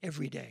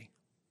 every day.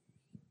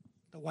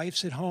 The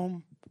wife's at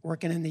home,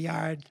 working in the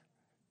yard.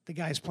 The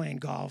guy's playing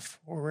golf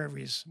or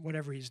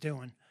whatever he's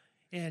doing.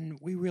 And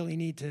we really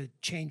need to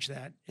change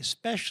that,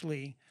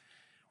 especially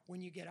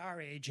when you get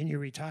our age and you're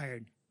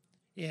retired.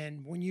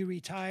 And when you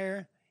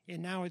retire,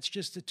 and now it's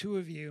just the two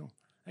of you,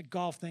 that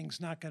golf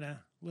thing's not going to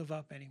live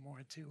up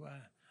anymore to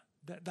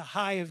the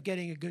high of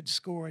getting a good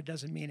score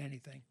doesn't mean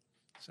anything.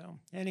 So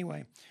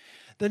anyway,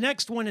 the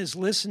next one is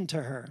listen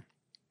to her.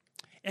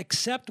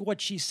 Accept what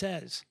she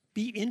says.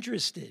 Be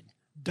interested.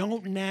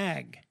 Don't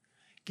nag.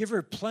 Give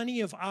her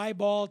plenty of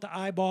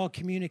eyeball-to-eyeball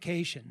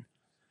communication.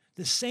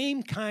 The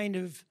same kind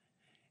of,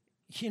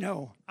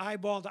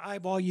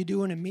 eyeball-to-eyeball you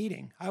do in a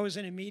meeting. I was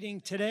in a meeting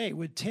today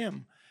with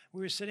Tim.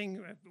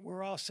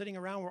 We're all sitting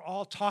around, we're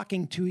all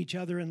talking to each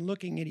other and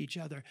looking at each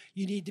other.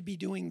 You need to be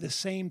doing the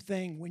same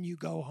thing when you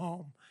go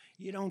home.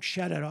 You don't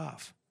shut it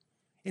off.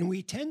 And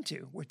we tend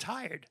to. We're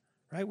tired,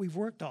 right? We've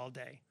worked all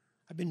day.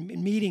 I've been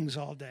in meetings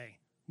all day.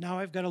 Now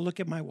I've got to look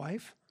at my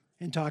wife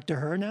and talk to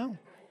her now,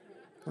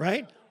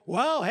 right?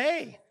 Well,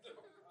 hey,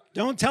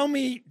 don't tell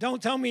me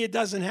it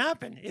doesn't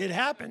happen. It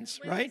happens,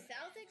 right? The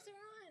Celtics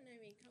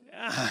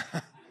are on. Come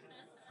on.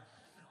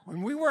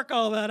 When we work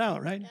all that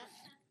out, right?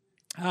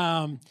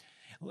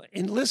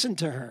 And listen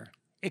to her.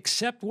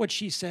 Accept what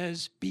she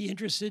says. Be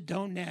interested.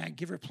 Don't nag.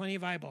 Give her plenty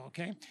of eyeball,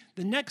 okay?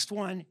 The next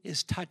one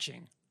is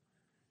touching.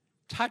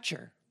 Touch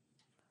her.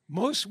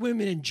 Most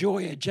women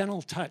enjoy a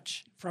gentle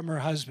touch from her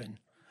husband,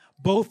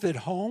 both at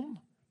home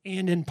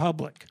and in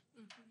public.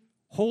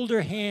 Hold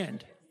her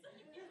hand.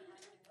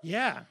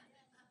 Yeah.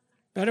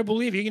 Better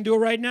believe you can do it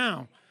right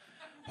now.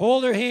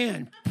 Hold her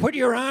hand. Put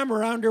your arm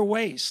around her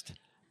waist.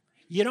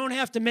 You don't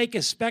have to make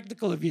a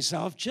spectacle of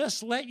yourself.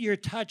 Just let your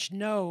touch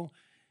know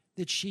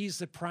that she's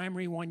the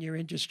primary one you're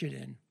interested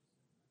in.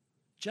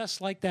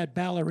 Just like that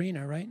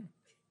ballerina, right?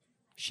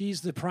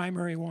 She's the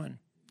primary one.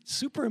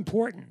 Super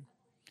important.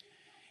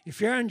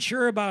 If you're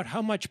unsure about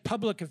how much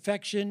public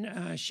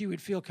affection she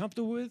would feel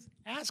comfortable with,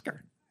 ask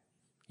her.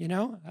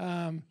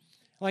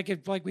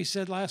 Like we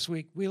said last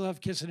week, we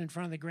love kissing in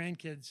front of the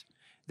grandkids.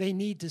 They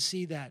need to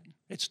see that.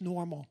 It's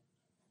normal,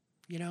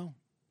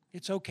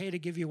 It's okay to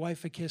give your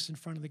wife a kiss in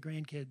front of the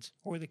grandkids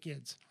or the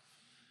kids,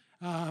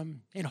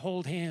 and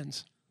hold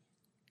hands.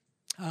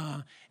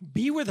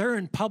 Be with her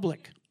in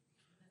public.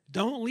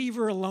 Don't leave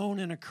her alone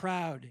in a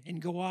crowd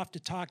and go off to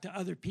talk to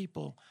other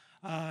people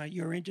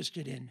you're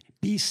interested in.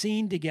 Be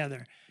seen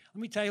together.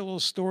 Let me tell you a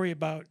little story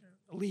about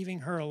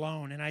leaving her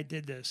alone, and I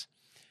did this.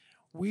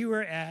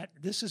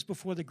 This is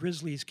before the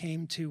Grizzlies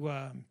came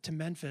to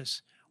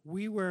Memphis.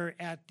 We were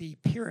at the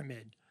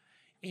Pyramid,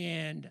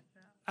 and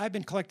I've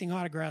been collecting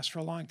autographs for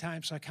a long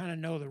time, so I kind of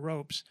know the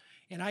ropes.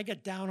 And I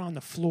got down on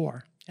the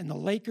floor, and the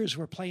Lakers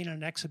were playing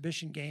an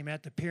exhibition game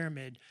at the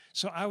Pyramid,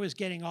 so I was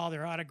getting all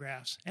their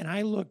autographs. And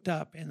I looked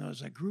up, and there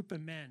was a group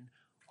of men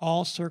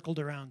all circled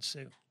around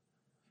Sue.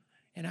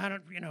 And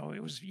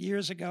it was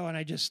years ago, and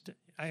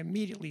I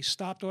immediately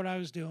stopped what I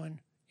was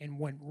doing and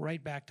went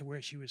right back to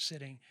where she was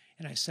sitting,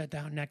 and I sat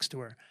down next to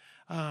her.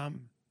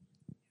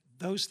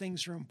 Those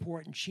things are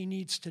important. She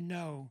needs to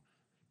know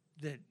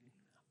that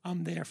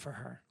I'm there for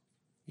her,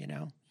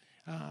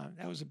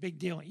 That was a big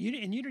deal. And you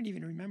didn't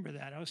even remember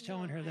that. I was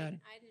telling her that.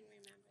 I didn't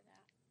remember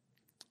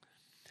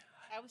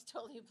that. I was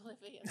totally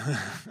oblivious.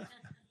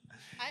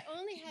 I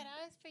only had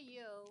eyes for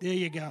you. There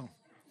you go.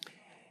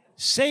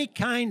 Say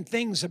kind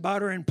things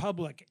about her in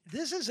public.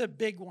 This is a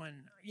big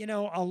one.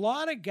 A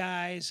lot of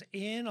guys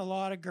and a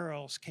lot of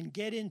girls can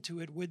get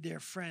into it with their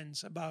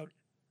friends about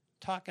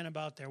talking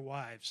about their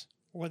wives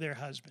or their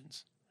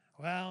husbands.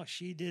 Well,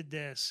 she did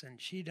this,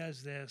 and she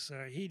does this,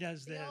 or he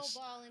does this. The old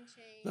ball and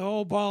chain. The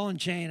old ball and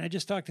chain. I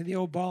just talked to the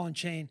old ball and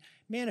chain.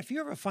 Man, if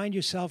you ever find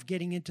yourself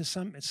getting into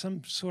some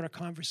sort of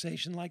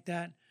conversation like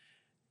that,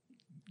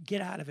 get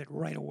out of it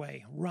right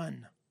away.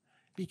 Run.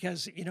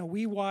 Because,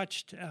 we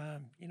watched,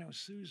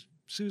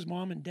 Sue's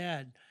mom and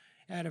dad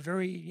at a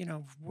very,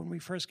 when we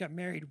first got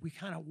married, we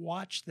kind of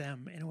watched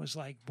them, and it was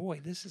like,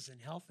 boy, this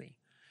isn't healthy.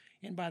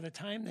 And by the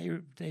time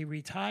they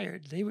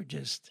retired, they were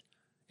just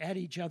at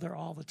each other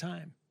all the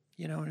time,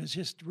 and it was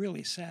just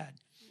really sad.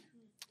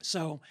 Mm-hmm.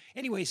 So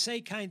anyway,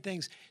 say kind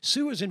things.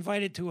 Sue was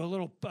invited to a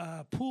little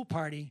pool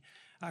party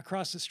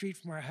across the street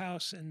from our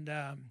house, and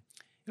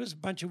it was a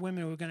bunch of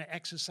women who were going to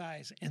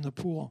exercise in the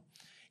pool.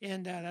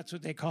 And that's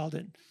what they called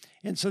it.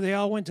 And so they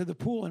all went to the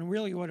pool, and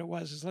really what it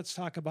was is, let's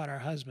talk about our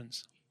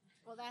husbands.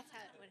 Well, that's how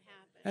it would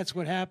happen. That's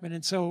what happened.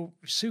 And so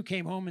Sue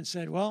came home and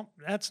said, well,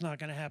 that's not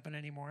going to happen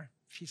anymore.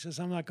 She says,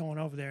 I'm not going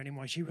over there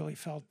anymore. She really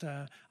felt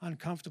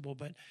uncomfortable.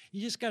 But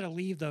you just got to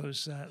leave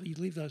those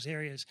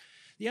areas.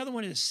 The other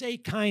one is say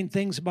kind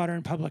things about her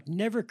in public.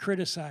 Never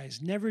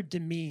criticize, never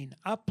demean,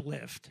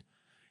 uplift.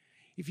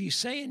 If you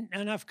say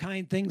enough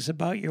kind things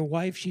about your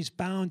wife, she's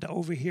bound to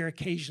overhear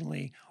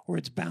occasionally, or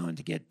it's bound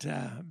to get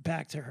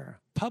back to her.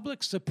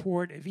 Public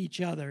support of each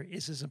other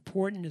is as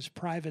important as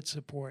private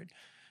support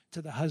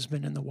to the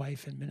husband and the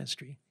wife in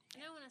ministry.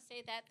 And I want to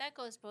say that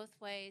goes both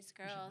ways,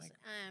 girls.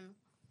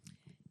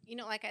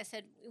 Like I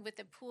said with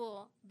the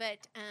pool,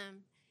 but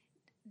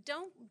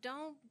don't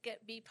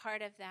be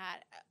part of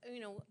that.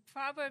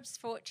 Proverbs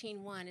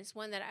 14:1 is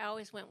one that I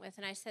always went with,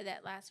 and I said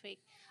that last week.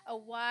 A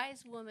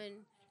wise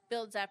woman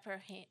builds up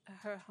her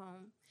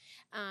home,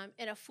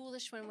 and a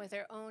foolish one with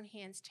her own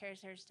hands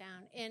tears hers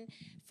down. And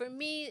for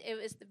me, it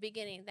was the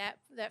beginning,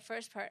 that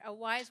first part. A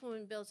wise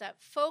woman builds up.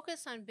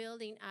 Focus on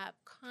building up,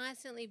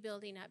 constantly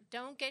building up.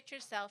 Don't get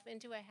yourself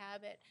into a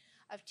habit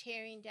of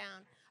tearing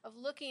down, of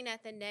looking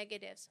at the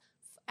negatives.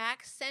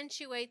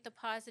 accentuate the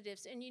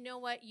positives. And you know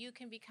what? You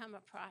can become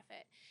a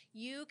prophet.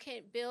 You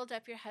can build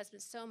up your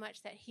husband so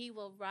much that he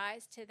will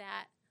rise to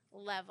that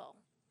level.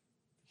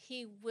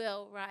 He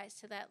will rise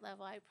to that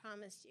level, I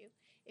promise you.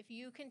 If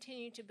you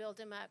continue to build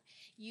him up,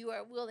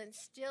 will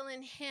instill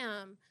in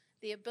him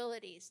the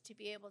abilities to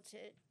be able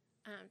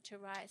to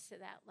rise to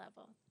that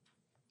level.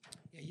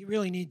 Yeah, you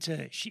really need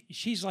to.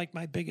 She's like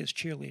my biggest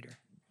cheerleader.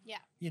 Yeah.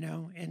 You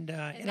know, and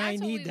I that's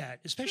what need that,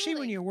 especially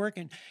when truly- you're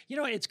working. You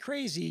know, it's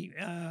crazy,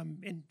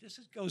 and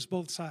goes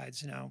both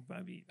sides. You know,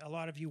 I mean, a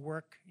lot of you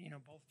work. You know,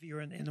 both of you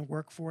are in the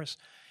workforce,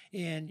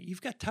 and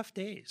you've got tough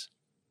days.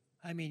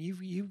 I mean,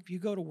 you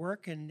go to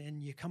work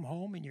and you come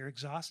home and you're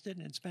exhausted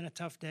and it's been a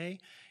tough day,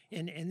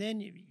 and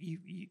then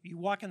you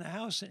walk in the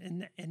house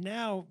and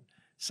now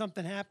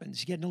something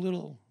happens. You're getting a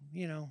little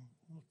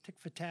tick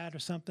for tat or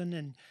something,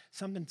 and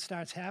something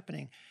starts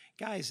happening.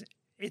 Guys,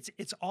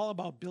 it's all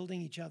about building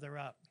each other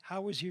up.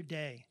 How was your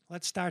day?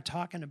 Let's start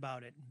talking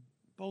about it,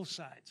 both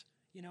sides.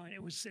 You know, and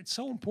it's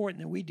so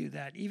important that we do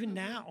that even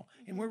now,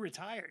 and we're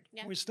retired.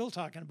 Yeah. We're still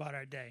talking about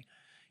our day.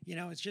 You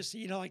know, it's just,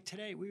 like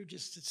today, we were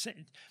just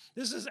sitting.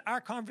 This is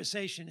our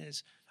conversation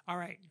is, all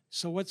right,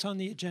 so what's on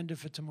the agenda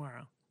for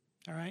tomorrow?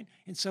 All right?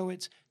 And so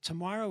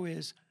tomorrow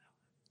is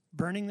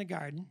burning the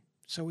garden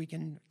so we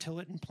can till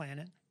it and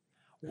plant it,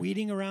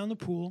 weeding around the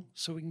pool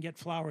so we can get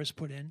flowers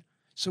put in.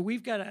 So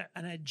we've got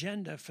an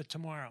agenda for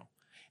tomorrow.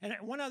 And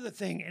one other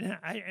thing, and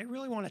I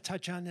really want to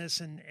touch on this,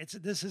 and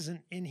this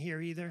isn't in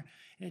here either,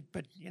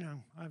 but,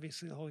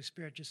 obviously the Holy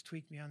Spirit just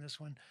tweaked me on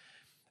this one.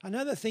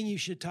 Another thing you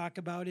should talk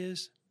about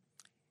is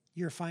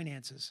your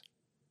finances.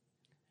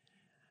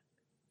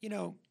 You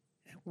know,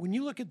 when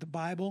you look at the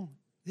Bible,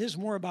 there's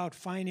more about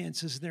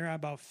finances than there are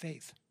about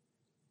faith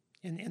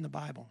in the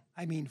Bible.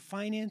 I mean,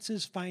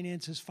 finances.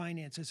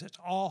 It's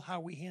all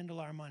how we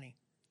handle our money.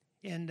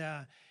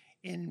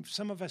 And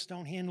some of us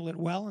don't handle it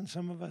well, and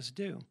some of us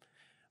do.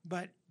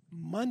 But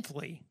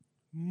monthly,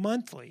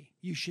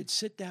 you should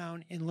sit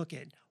down and look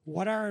at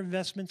what our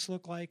investments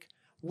look like,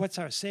 what's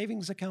our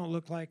savings account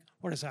look like,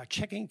 what does our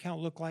checking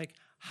account look like,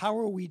 how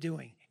are we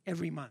doing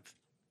every month.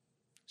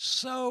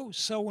 So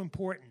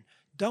important.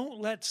 Don't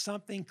let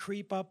something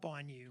creep up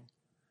on you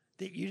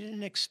that you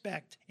didn't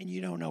expect and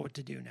you don't know what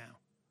to do now.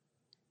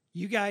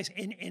 You guys,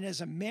 and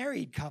as a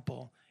married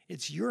couple,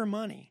 it's your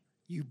money.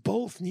 You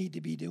both need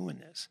to be doing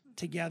this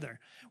together.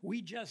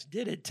 We just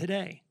did it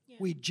today. Yeah.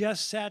 We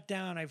just sat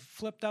down. I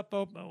flipped up,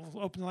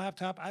 opened the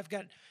laptop. I've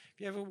got, if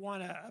you ever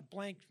want a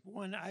blank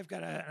one, I've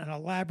got an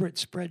elaborate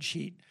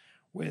spreadsheet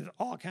with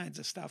all kinds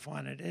of stuff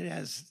on it.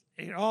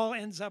 It all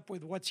ends up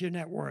with what's your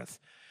net worth.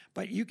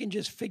 But you can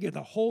just figure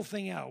the whole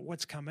thing out,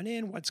 what's coming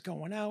in, what's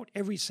going out,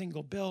 every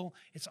single bill.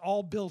 It's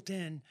all built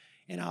in.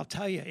 And I'll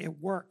tell you,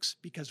 it works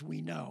because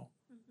we know.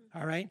 Mm-hmm.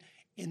 All right?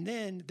 And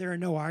then there are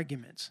no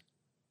arguments.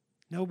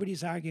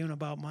 Nobody's arguing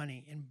about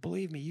money. And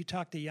believe me, you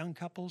talk to young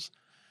couples,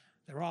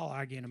 they're all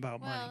arguing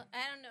about money. Well,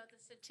 I don't know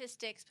the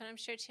statistics, but I'm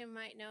sure Tim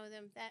might know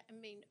them.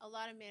 A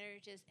lot of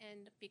marriages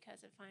end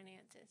because of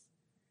finances,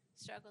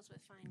 struggles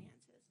with finances.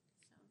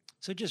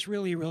 So just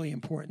really, really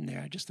important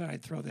there. I just thought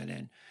I'd throw that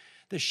in.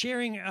 The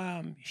sharing,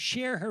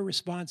 share her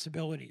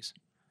responsibilities.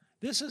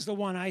 This is the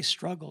one I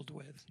struggled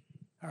with,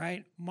 all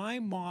right? My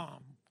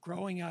mom,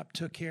 growing up,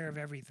 took care of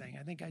everything.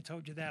 I think I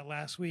told you that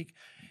last week.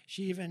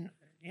 She even,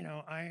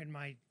 ironed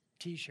my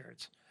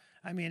T-shirts.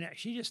 I mean,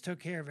 she just took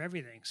care of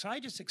everything. So I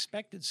just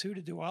expected Sue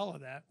to do all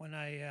of that when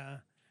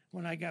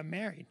I got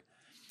married.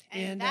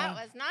 And that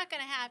was not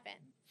going to happen.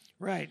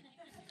 Right.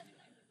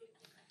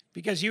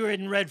 Because you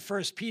hadn't read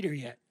 1 Peter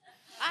yet.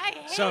 I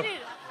hated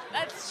it.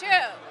 That's true.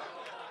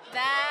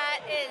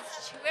 That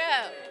is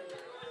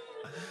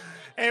true.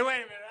 Hey, wait a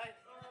minute.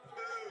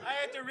 I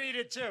had to read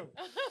it too.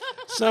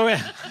 So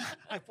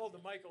I pulled the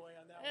mic away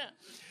on that one.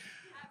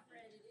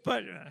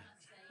 But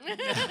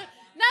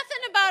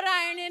nothing about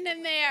ironing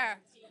in there.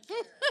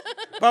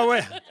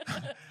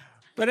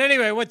 but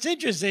anyway, what's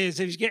interesting is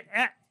if you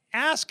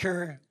ask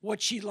her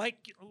what she'd like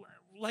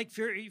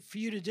for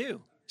you to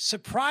do.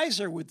 Surprise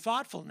her with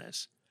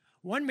thoughtfulness.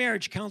 One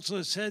marriage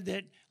counselor said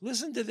that,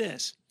 listen to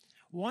this.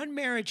 One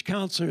marriage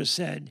counselor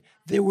said,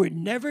 there would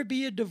never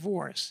be a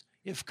divorce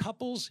if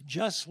couples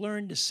just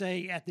learned to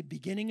say at the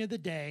beginning of the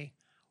day,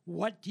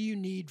 what do you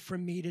need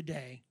from me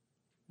today?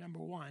 Number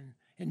one.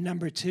 And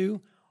number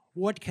two,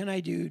 what can I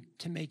do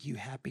to make you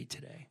happy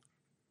today?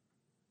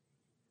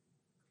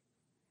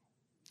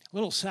 A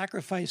little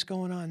sacrifice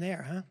going on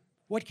there, huh?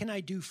 What can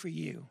I do for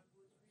you?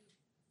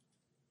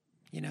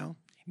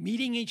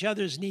 Meeting each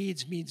other's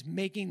needs means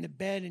making the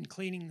bed and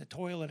cleaning the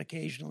toilet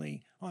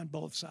occasionally on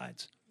both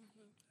sides.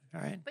 Mm-hmm.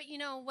 All right? But you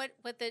know what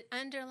the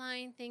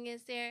underlying thing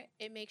is there?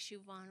 It makes you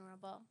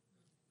vulnerable.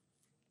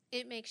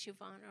 It makes you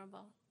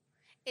vulnerable.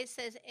 It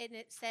says,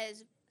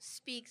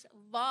 speaks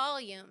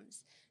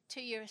volumes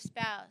to your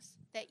spouse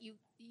that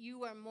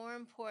you are more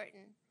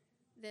important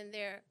than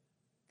they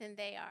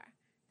are,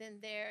 than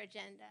their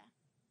agenda.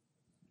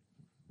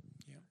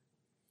 Yeah.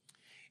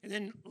 And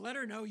then let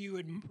her know you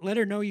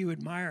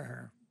admire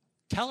her.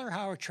 Tell her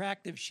how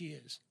attractive she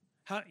is.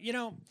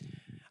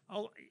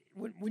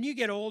 when you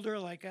get older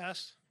like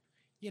us,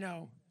 you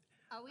know,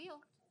 Are we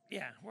old?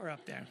 yeah, we're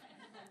up there.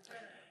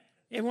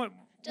 And what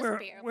Just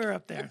barely. we're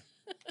up there.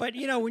 But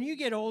you know, when you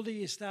get older,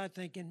 you start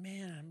thinking,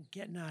 man, I'm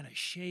getting out of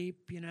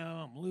shape. You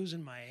know, I'm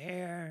losing my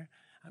hair.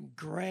 I'm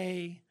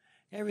gray.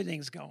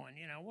 Everything's going.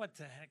 You know, what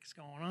the heck's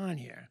going on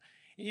here?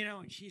 And, you know,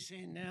 and she's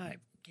saying, now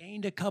I've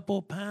gained a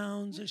couple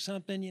pounds or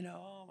something. You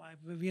know,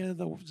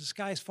 the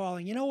sky's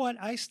falling. You know what?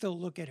 I still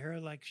look at her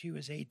like she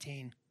was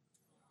 18.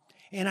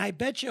 And I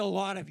bet you a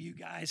lot of you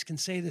guys can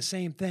say the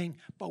same thing,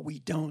 but we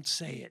don't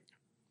say it.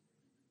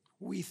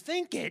 We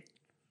think it.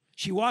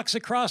 She walks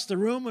across the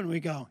room and we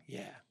go,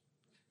 yeah.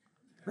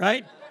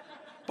 Right?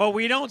 But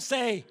we don't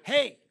say,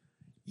 hey,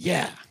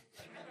 yeah.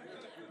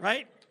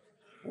 Right?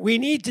 We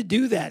need to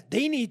do that.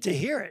 They need to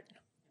hear it.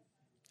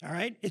 All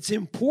right? It's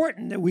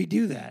important that we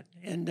do that.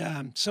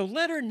 And so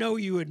let her know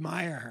you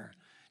admire her.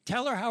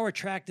 Tell her how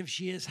attractive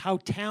she is, how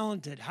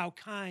talented, how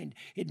kind.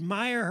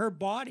 Admire her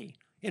body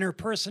and her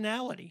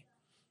personality.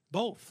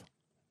 Both.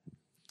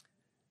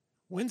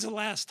 When's the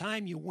last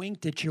time you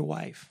winked at your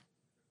wife?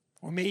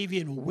 Or maybe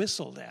even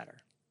whistled at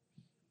her?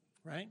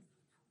 Right?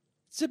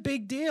 It's a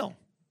big deal.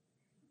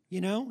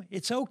 You know,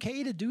 it's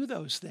okay to do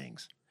those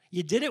things.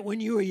 You did it when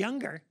you were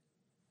younger,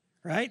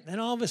 right? Then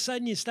all of a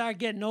sudden you start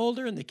getting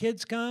older and the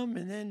kids come,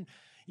 and then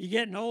you're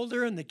getting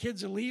older and the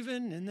kids are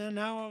leaving, and then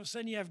now all of a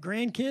sudden you have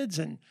grandkids,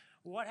 and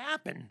what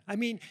happened? I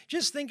mean,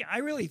 just think, I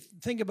really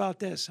think about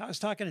this. I was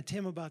talking to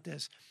Tim about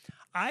this.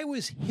 I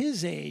was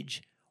his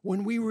age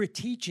when we were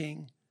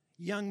teaching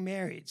young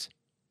marrieds,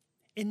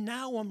 and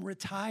now I'm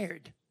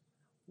retired.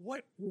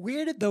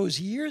 Where did those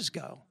years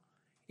go?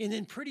 And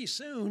then pretty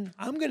soon,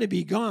 I'm going to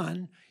be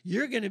gone.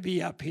 You're going to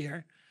be up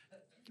here,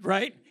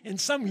 right? And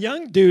some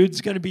young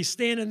dude's going to be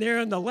standing there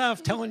on the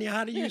left telling you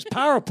how to use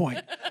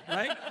PowerPoint,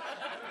 right?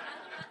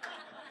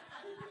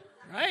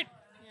 Right?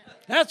 Yeah.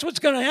 That's what's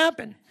going to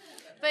happen.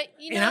 But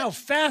you know, and how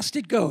fast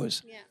it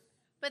goes. Yeah.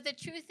 But the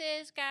truth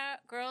is,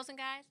 girls and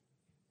guys,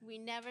 we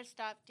never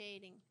stop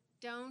dating.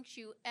 Don't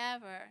you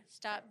ever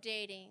stop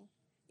dating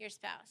your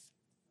spouse.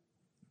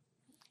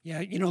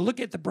 Yeah, you know,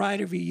 look at the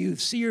bride of your youth.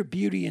 See her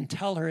beauty and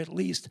tell her at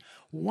least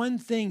one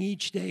thing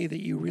each day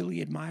that you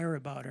really admire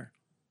about her.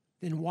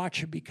 Then watch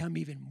her become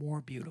even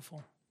more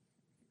beautiful.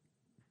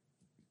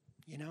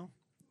 You know?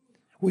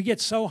 We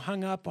get so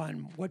hung up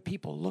on what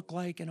people look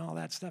like and all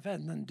that stuff. It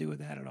has nothing to do with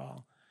that at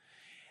all.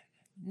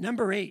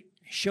 Number 8,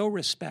 show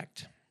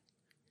respect.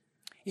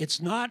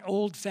 It's not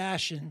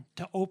old-fashioned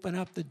to open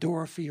up the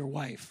door for your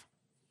wife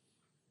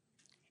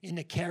and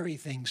to carry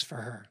things for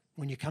her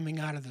when you're coming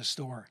out of the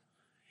store.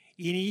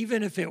 And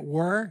even if it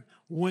were,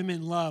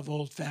 women love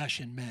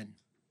old-fashioned men,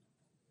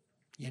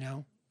 you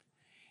know?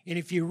 And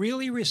if you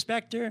really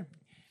respect her,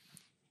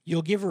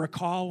 you'll give her a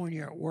call when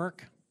you're at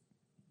work.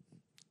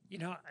 You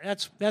know,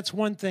 that's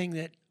one thing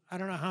that I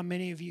don't know how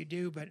many of you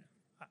do, but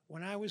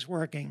when I was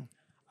working,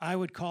 I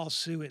would call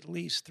Sue at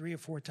least 3 or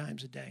 4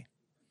 times a day.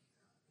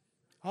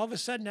 All of a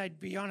sudden, I'd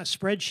be on a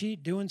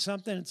spreadsheet doing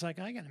something. It's like,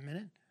 I got a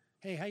minute.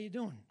 Hey, how you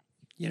doing?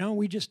 You know,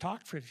 we just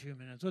talked for a few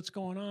minutes. What's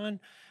going on?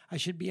 I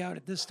should be out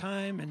at this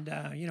time, and,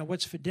 you know,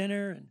 what's for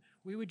dinner? And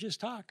we would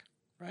just talk,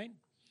 right?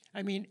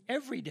 I mean,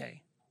 every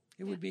day.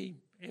 It would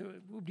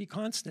be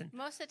constant.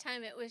 Most of the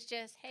time it was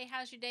just, hey,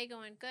 how's your day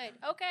going? Good.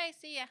 Okay,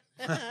 see ya.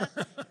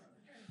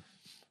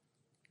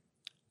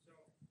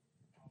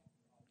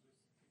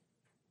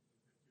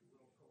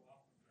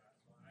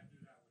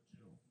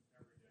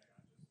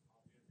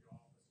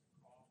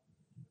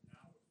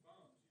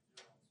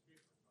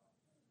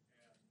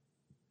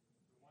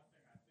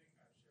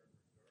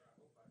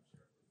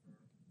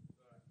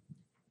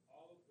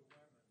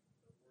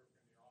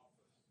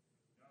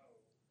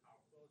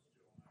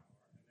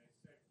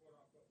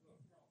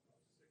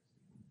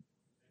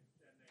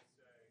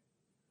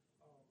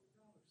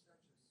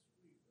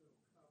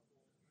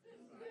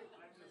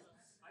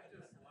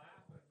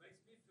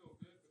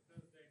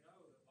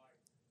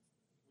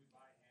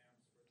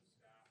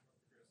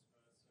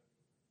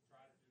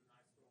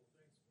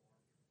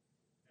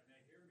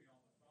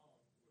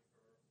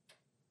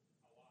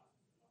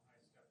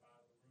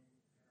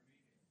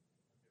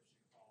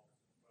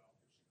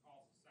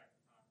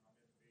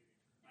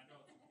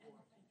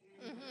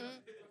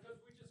 Because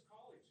we just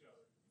call each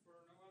other for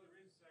no other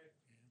reason. Say,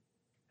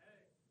 hey.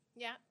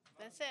 Yeah,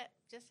 that's it.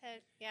 Just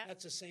had, yeah.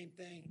 That's the same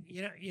thing.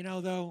 You know,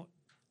 though,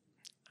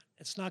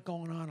 it's not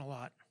going on a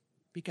lot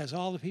because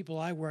all the people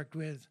I worked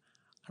with,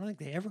 I don't think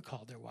they ever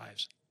called their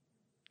wives.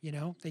 You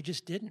know, they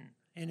just didn't.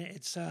 And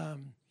it's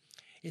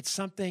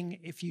something,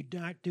 if you're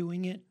not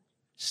doing it,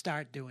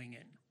 start doing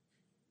it.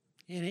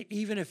 And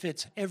even if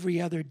it's every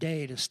other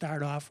day to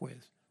start off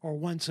with or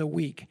once a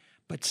week,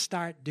 but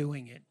start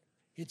doing it.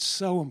 It's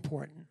so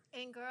important.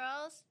 And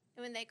girls,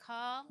 when they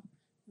call,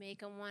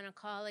 make them want to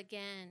call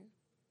again.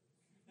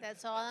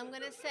 That's all I'm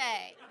going to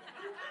say.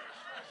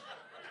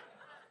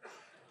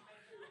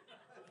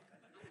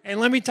 And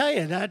let me tell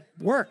you, that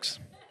works.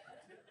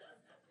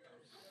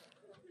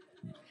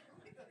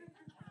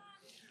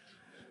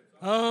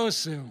 Oh,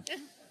 Sue.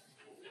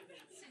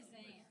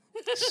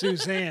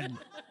 Suzanne.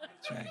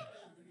 That's right.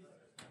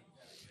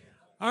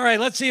 All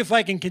right, let's see if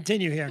I can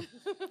continue here.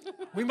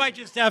 We might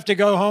just have to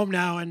go home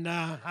now, and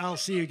I'll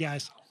see you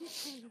guys.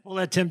 We'll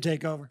let Tim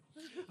take over.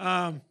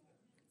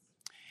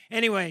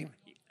 Anyway,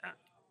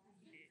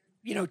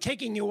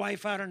 taking your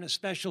wife out on a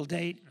special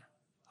date,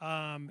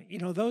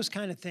 those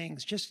kind of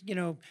things. Just,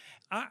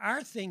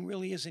 our thing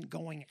really isn't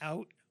going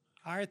out.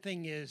 Our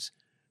thing is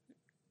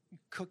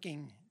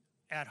cooking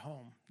at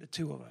home, the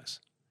two of us.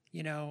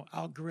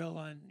 I'll grill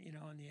on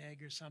the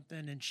egg or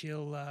something, and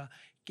she'll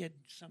get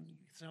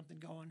something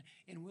going,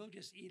 and we'll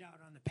just eat out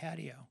on the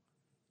patio.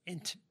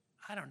 And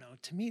I don't know,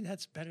 to me,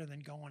 that's better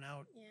than going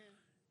out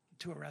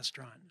to a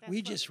restaurant.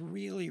 We just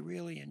really,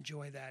 really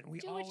enjoy that.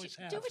 We always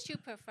have. Do what you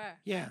prefer.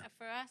 Yeah.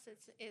 For us,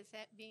 it's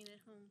that being at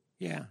home.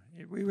 Yeah,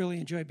 we really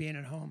enjoy being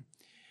at home.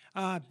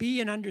 Be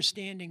an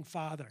understanding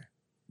father.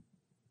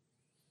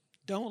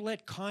 Don't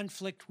let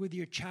conflict with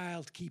your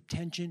child keep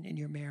tension in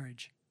your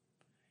marriage.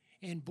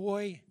 And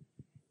boy,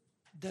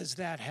 does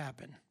that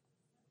happen.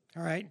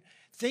 All right?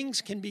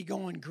 Things can be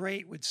going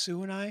great with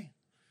Sue and I.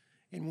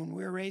 And when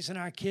we were raising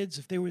our kids,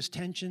 if there was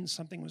tension,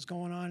 something was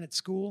going on at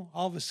school,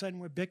 all of a sudden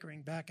we're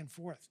bickering back and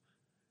forth.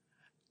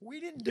 We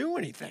didn't do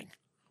anything.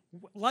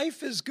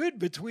 Life is good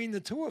between the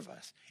two of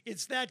us.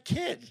 It's that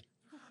kid.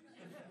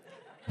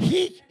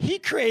 He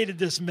created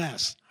this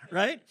mess,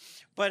 right?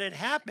 But it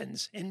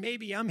happens, and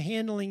maybe I'm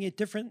handling it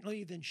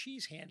differently than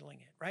she's handling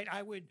it, right?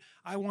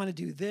 I want to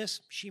do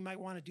this. She might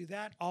want to do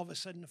that. All of a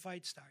sudden, the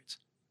fight starts,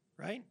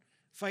 right?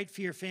 Fight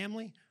for your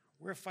family.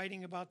 We're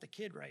fighting about the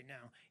kid right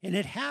now. And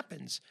it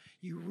happens.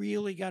 You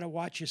really got to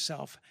watch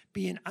yourself.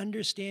 Be an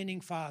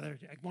understanding father.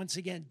 Once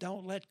again,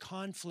 don't let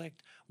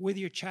conflict with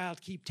your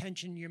child keep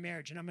tension in your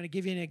marriage. And I'm going to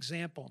give you an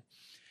example.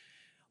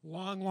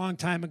 Long, long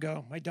time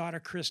ago, my daughter,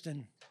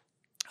 Kristen,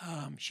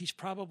 she's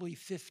probably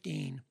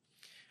 15.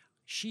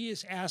 She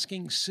is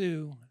asking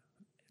Sue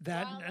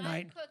that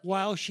night,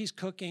 while she's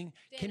cooking,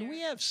 can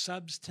we have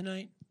subs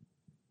tonight?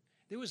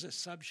 There was a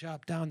sub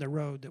shop down the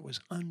road that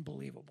was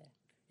unbelievable.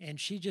 And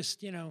she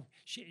just,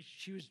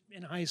 she was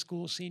in high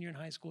school, senior in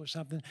high school or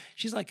something.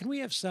 She's like, can we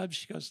have subs?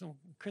 She goes, no,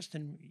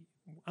 Kristen,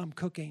 I'm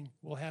cooking.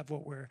 We'll have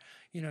what we're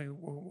going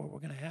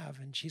to have.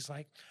 And she's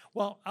like,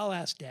 well, I'll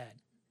ask Dad.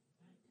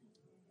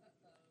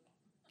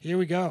 Here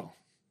we go.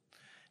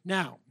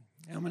 Now,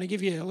 I'm going to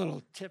give you a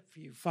little tip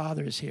for you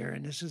fathers here,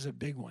 and this is a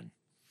big one.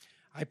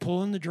 I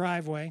pull in the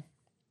driveway.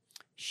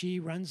 She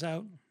runs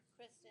out,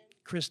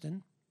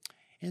 Kristen,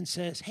 and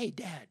says, hey,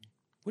 Dad,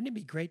 wouldn't it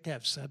be great to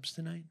have subs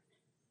tonight?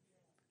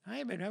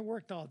 I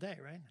worked all day,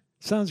 right?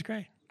 Sounds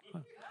great.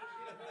 Well,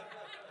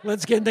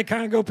 let's get in the car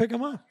and go pick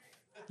them up,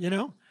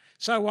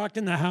 So I walked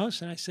in the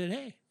house, and I said,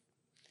 hey, you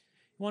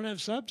want to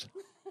have subs?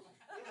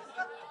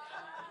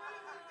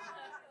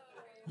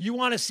 You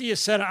want to see a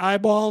set of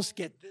eyeballs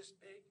get this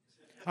big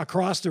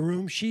across the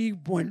room? She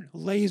went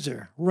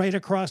laser right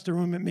across the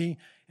room at me,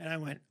 and I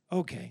went,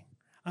 okay,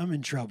 I'm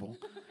in trouble.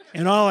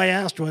 And all I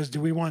asked was, do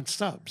we want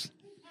subs?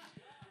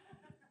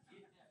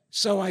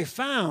 So I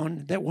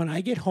found that when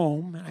I get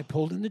home, and I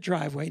pulled in the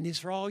driveway, and this is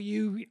for all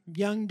you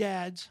young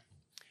dads,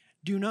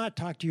 do not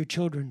talk to your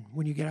children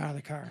when you get out of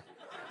the car.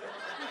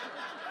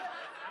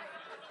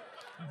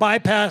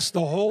 Bypass the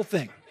whole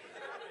thing.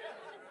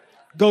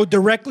 Go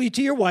directly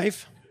to your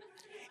wife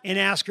and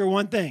ask her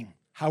one thing.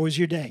 How was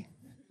your day?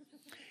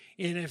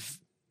 And if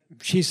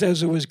she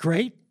says it was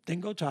great, then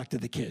go talk to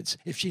the kids.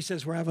 If she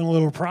says we're having a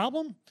little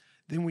problem,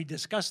 then we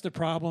discuss the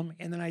problem,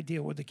 and then I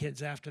deal with the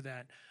kids after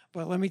that.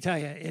 But let me tell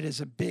you, it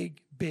is a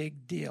big,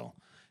 big deal.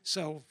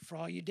 So for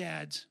all you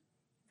dads,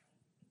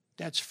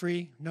 that's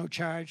free, no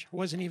charge.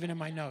 Wasn't even in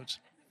my notes.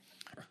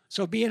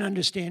 So be an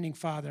understanding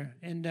father.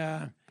 And,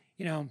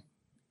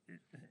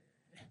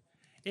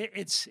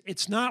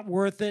 it's not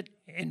worth it.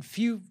 And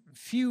few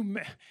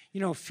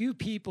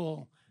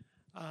people,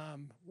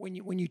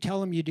 when you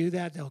tell them you do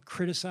that, they'll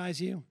criticize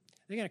you.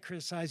 They're going to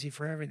criticize you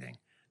for everything.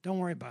 Don't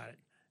worry about it.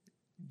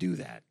 Do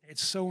that.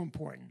 It's so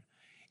important.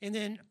 And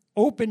then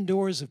open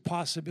doors of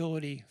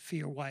possibility for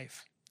your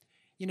wife.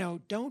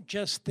 Don't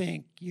just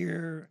think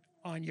you're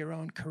on your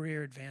own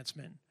career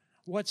advancement.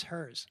 What's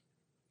hers?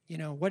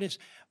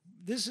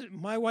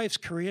 My wife's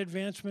career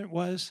advancement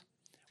was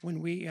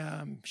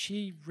when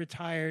she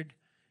retired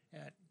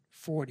at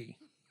 40.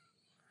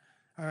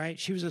 All right,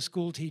 she was a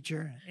school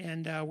teacher,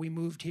 and we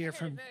moved here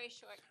from. Very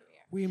short career.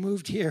 We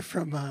moved here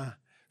from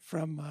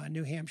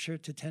New Hampshire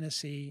to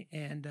Tennessee,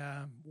 and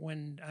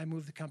when I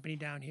moved the company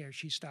down here,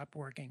 she stopped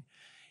working.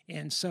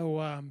 And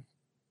so,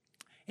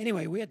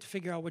 anyway, we had to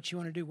figure out what she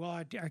wanted to do.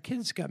 Well, our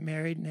kids got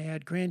married, and they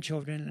had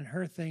grandchildren, and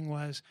her thing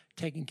was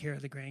taking care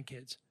of the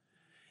grandkids.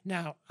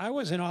 Now, I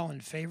wasn't all in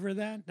favor of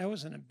that. That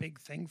wasn't a big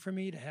thing for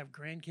me to have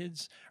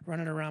grandkids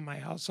running around my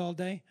house all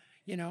day.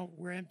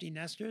 We're empty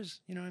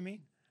nesters, you know what I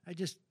mean? I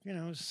just, it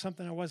was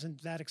something I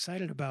wasn't that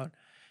excited about.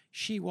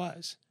 She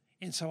was.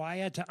 And so I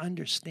had to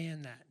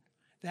understand that.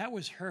 That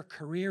was her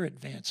career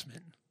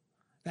advancement.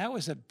 That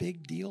was a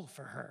big deal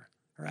for her,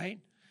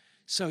 right?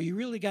 So you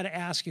really got to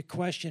ask a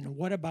question,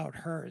 what about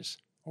hers?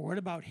 Or what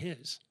about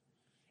his?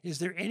 Is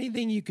there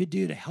anything you could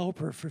do to help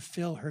her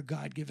fulfill her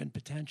God-given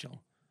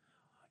potential?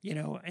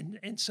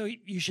 And so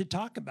you should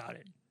talk about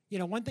it.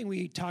 One thing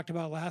we talked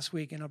about last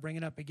week, and I'll bring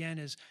it up again,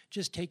 is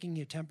just taking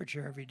your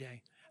temperature every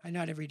day.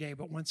 Not every day,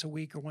 but once a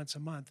week or once a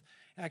month.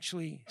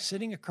 Actually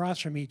sitting across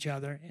from each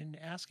other and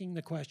asking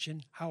the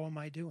question, how am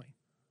I doing?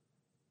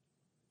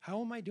 How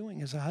am I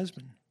doing as a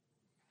husband?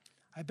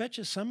 I bet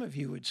you some of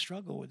you would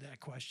struggle with that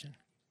question.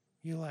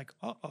 You're like,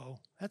 uh-oh,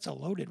 that's a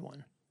loaded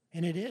one.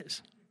 And it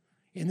is.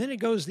 And then it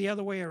goes the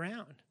other way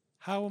around.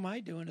 How am I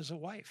doing as a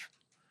wife?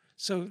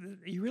 So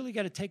you really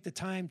got to take the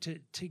time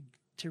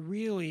to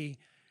really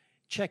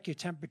check your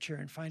temperature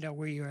and find out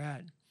where you're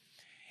at.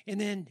 And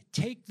then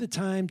take the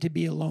time to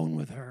be alone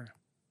with her.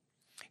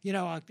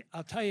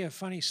 I'll tell you a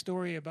funny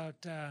story about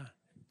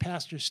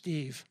Pastor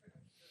Steve.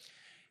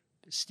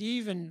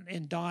 Steve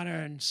and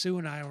Donna and Sue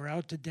and I were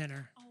out to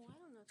dinner. Oh,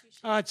 I don't know if you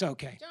should. Oh, it's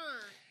okay. John.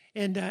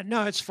 And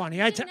no, it's funny.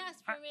 You didn't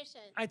ask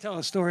permission. I tell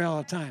a story all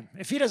the time.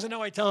 If he doesn't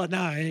know I tell it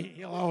now,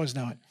 he'll always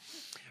know it.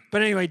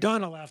 But anyway,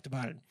 Donna laughed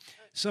about it.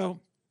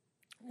 So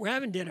we're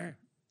having dinner,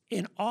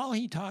 and all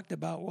he talked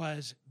about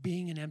was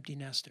being an empty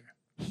nester.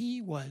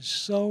 He was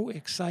so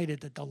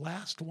excited that the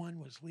last one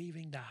was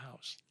leaving the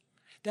house.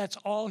 That's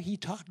all he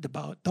talked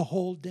about the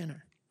whole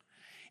dinner.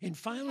 And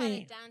finally,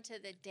 Had it down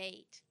to the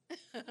date.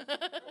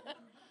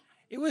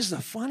 it was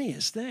the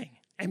funniest thing.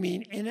 I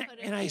mean,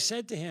 and I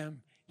said to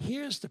him,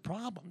 here's the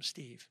problem,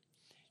 Steve.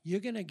 You're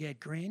going to get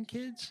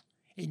grandkids,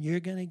 and you're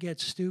going to get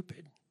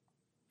stupid.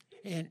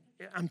 And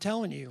I'm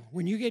telling you,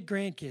 when you get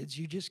grandkids,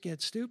 you just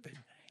get stupid.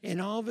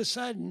 And all of a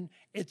sudden,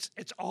 it's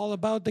all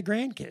about the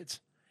grandkids.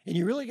 And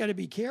you really got to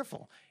be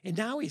careful. And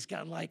now he's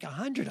got like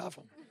 100 of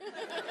them,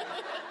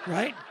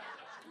 right?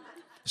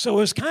 So it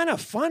was kind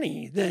of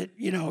funny that,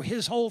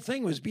 his whole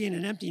thing was being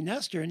an empty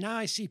nester. And now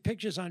I see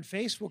pictures on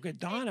Facebook of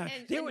Donna.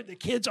 They were with the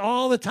kids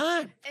all the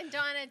time. And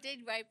Donna did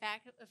write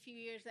back a few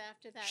years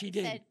after that. She and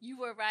did. Said, you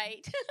were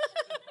right.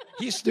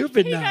 He's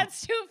stupid now. He got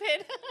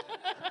stupid.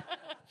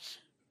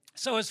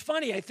 So it's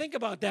funny. I think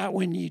about that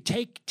when you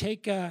take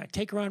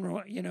her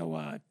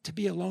on, to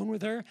be alone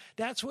with her.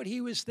 That's what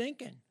he was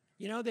thinking.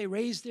 They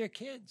raised their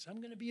kids. I'm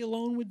going to be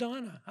alone with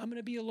Donna. I'm going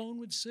to be alone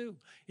with Sue.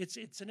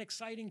 It's an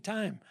exciting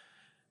time.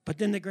 But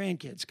then the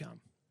grandkids come,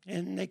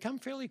 and they come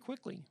fairly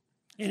quickly.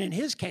 And in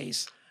his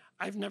case,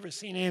 I've never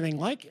seen anything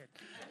like it.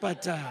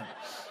 But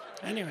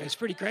anyway, it's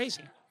pretty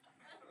crazy.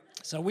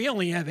 So we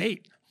only have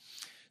 8.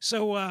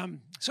 So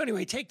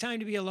anyway, take time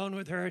to be alone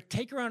with her.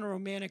 Take her on a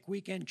romantic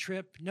weekend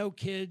trip. No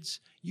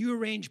kids. You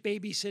arrange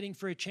babysitting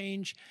for a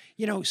change.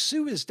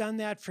 Sue has done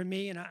that for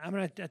me, and I'm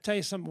going to tell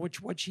you something,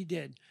 what she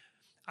did.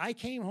 I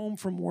came home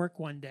from work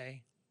one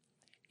day,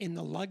 and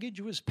the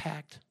luggage was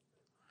packed.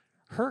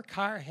 Her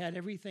car had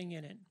everything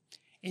in it,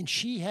 and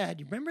she had,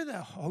 you remember the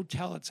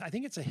hotel? I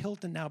think it's a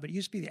Hilton now, but it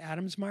used to be the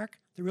Adams Mark,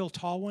 the real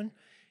tall one.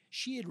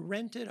 She had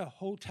rented a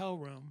hotel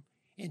room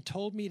and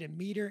told me to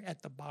meet her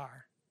at the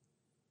bar.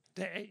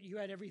 You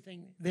had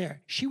everything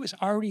there. She was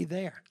already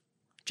there,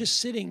 just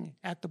sitting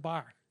at the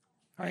bar.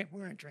 All right, we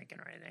weren't drinking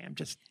or anything. I'm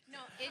just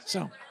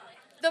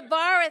The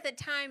bar at the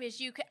time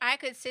is I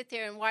could sit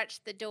there and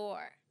watch the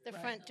door, the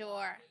front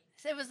door.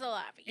 So it was a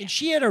lot. Yeah. And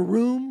she had a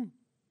room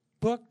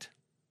booked,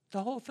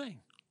 the whole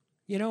thing,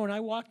 and I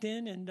walked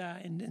in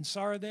and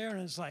saw her there, and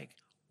I was like,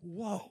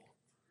 whoa,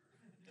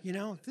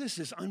 this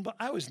is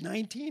I was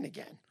 19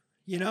 again,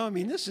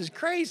 this is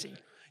crazy,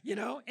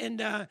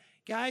 and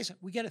guys,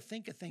 we got to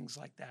think of things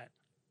like that,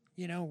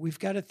 we've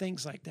got to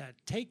things like that.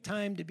 Take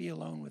time to be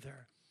alone with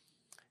her.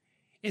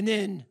 And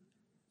then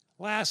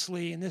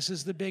lastly, and this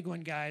is the big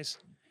one, guys,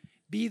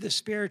 be the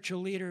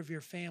spiritual leader of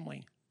your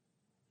family.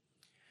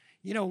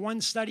 One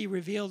study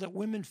revealed that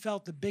women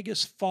felt the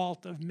biggest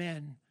fault of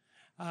men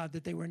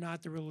that they were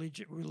not the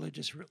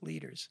religious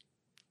leaders.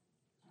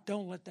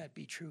 Don't let that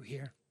be true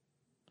here.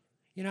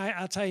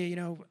 I'll tell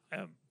you,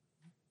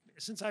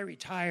 since I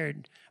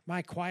retired,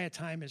 my quiet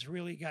time has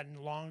really gotten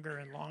longer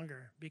and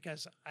longer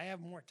because I have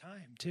more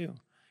time too.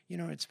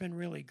 It's been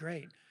really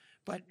great.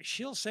 But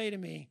she'll say to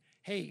me,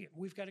 hey,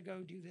 we've got to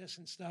go do this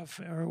and stuff,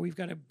 or we've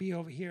got to be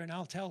over here. And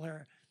I'll tell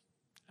her,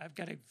 I've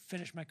got to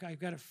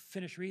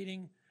finish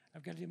reading.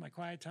 I've got to do my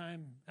quiet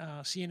time.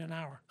 See you in an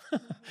hour,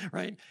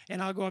 right?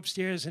 And I'll go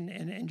upstairs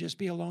and just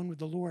be alone with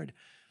the Lord.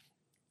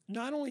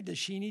 Not only does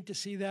she need to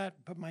see that,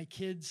 but my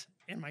kids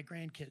and my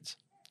grandkids.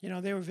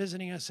 They were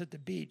visiting us at the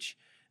beach.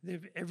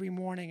 Every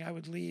morning I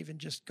would leave and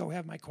just go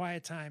have my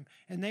quiet time,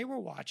 and they were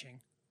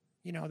watching.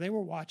 They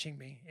were watching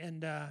me,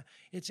 and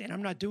and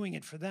I'm not doing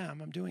it for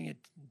them. I'm doing it,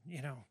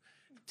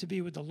 to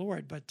be with the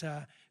Lord. But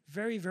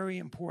very, very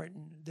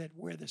important that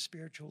we're the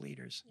spiritual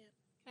leaders. Yeah.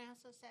 Can I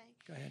also say?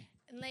 Go ahead.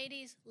 And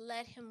ladies,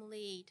 let him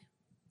lead.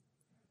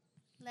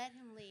 Let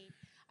him lead.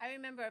 I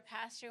remember a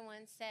pastor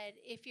once said,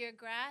 if your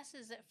grass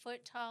is a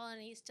foot tall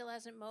and he still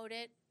hasn't mowed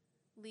it,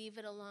 leave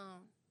it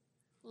alone.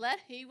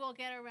 He will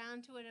get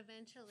around to it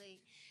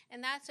eventually.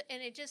 And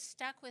it just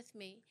stuck with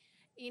me.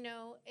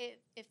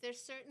 If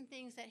there's certain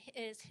things that it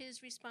is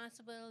his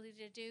responsibility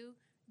to do,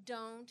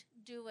 don't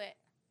do it.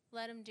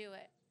 Let him do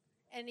it.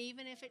 And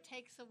even if it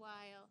takes a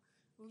while,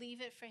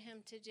 leave it for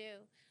him to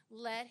do.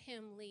 Let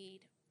him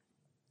lead.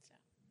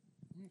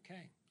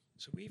 Okay.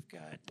 So we've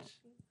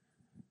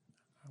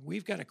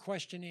got a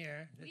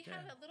questionnaire. We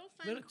have a little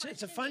fun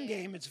It's a fun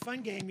questionnaire. game. It's a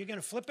fun game. You're going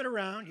to flip it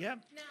around. Yep.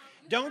 Now,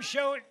 Don't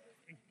show it.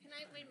 Can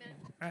I wait a minute?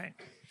 All right.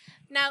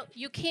 Now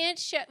you can't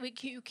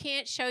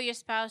show your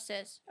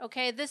spouses.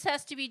 Okay, this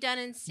has to be done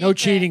in secret. No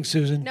cheating,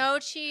 Susan. No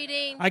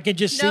cheating. I can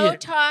just see no it.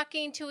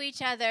 talking to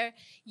each other.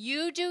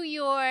 You do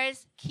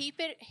yours. Keep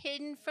it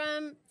hidden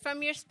from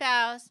your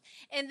spouse,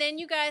 and then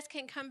you guys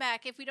can come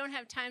back. If we don't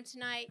have time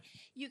tonight,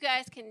 you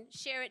guys can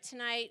share it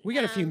tonight. We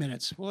got a few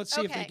minutes. Well, let's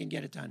see if they okay. can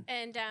get it done.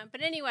 And but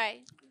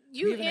anyway, We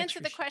you have an answer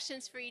the extra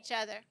questions for each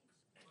other.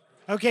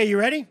 Okay, you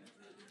ready?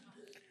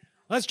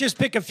 Let's just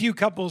pick a few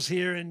couples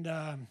here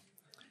and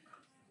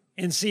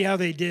see how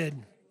they did.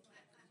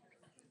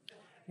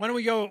 Why don't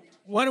we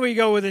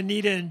go with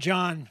Anita and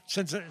John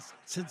since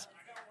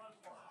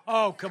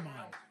oh, come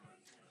on.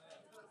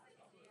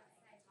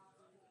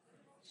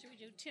 Should we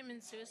do Tim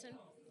and Susan?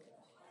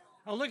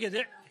 Oh, look at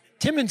it.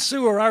 Tim and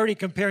Sue are already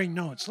comparing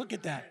notes. Look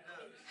at that.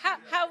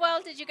 How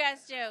well did you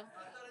guys do?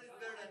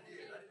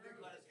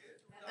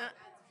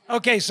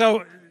 Okay,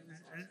 so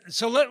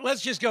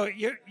let's just go.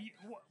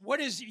 What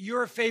is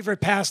your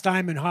favorite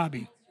pastime and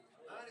hobby?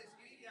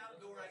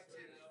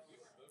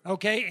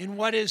 Okay, and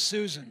what is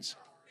Susan's?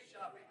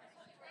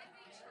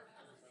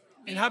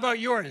 And how about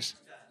yours?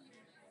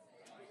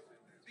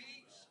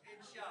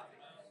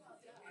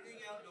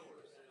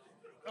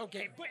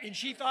 Okay, and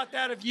she thought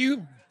that of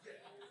you?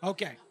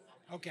 Okay.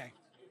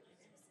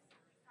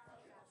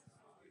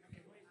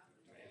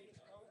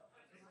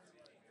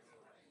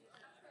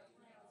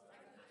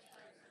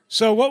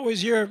 So what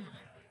was your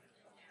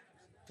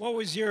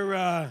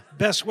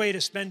best way to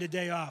spend a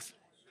day off?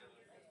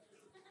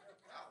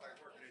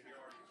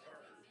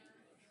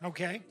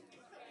 Okay.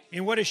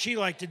 And what does she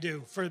like to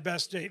do for the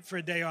best day for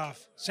a day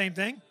off? Same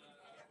thing?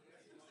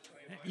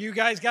 You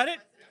guys got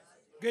it?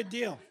 Good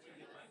deal.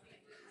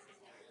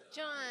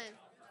 John,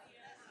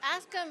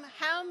 ask them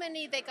how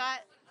many they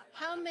got.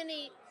 How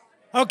many?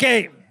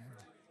 Okay.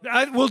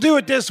 We'll do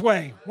it this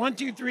way. 1,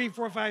 2, 3,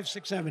 4, 5,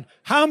 6, 7.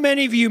 How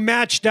many of you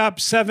matched up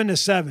 7 to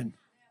 7?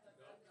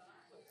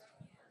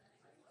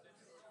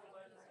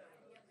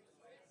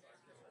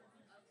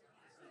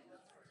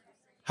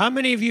 How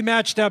many of you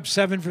matched up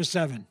 7 for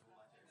 7?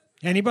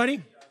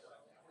 Anybody?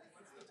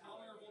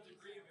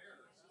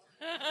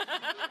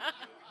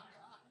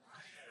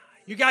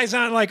 You guys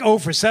aren't like 0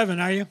 for 7,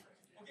 are you? Okay,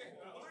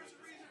 well, there's a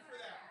reason for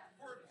that.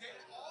 For day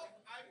off,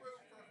 I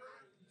wrote for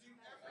her to do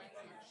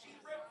everything. She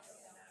wrote 6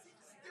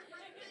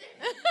 different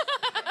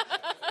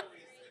things.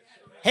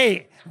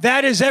 Hey,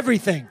 that is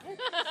everything.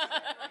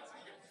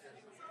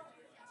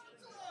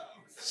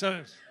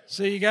 So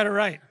you got it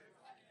right.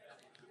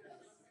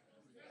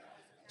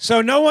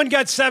 So no one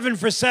got 7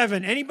 for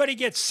 7. Anybody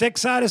get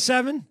 6 out of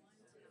 7?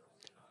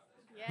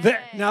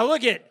 Now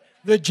look at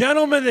the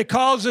gentleman that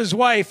calls his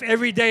wife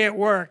every day at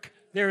work.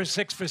 There is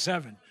 6 for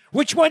 7.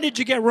 Which one did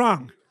you get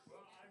wrong?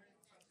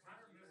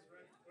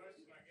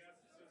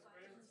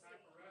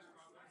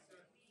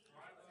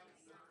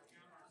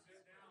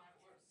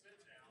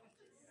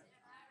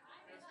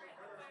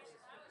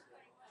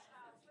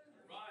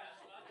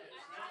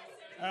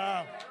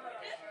 Oh.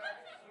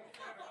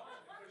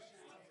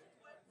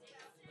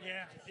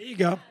 Yeah, there you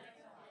go.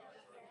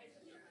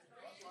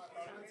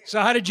 So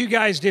how did you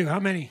guys do? How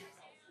many?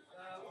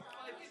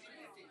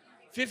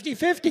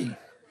 50-50.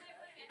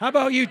 How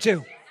about you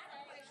two?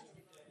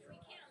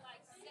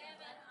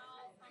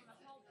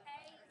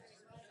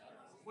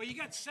 Well, you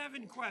got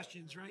 7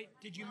 questions, right?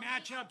 Did you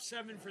match up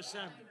 7 for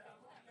 7?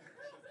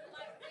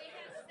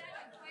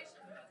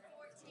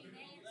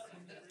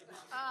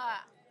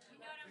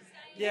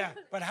 Yeah,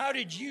 but how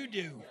did you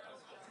do?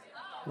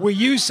 Were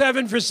you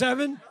 7 for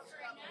 7?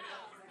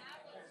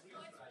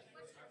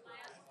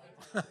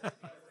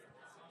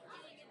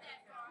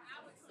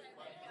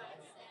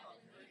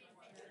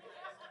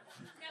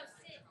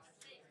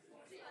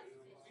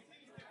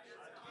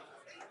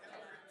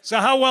 So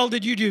how well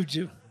did you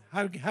do?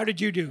 How did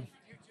you do?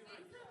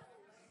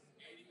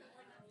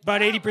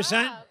 About 80%?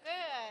 Wow, good.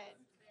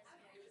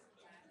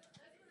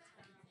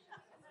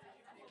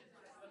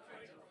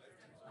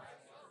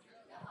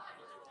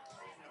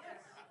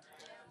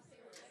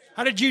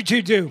 How did you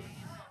two do?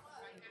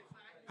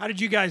 How did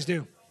you guys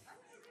do?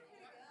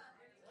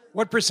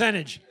 What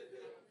percentage?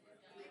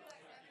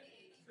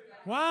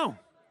 Wow,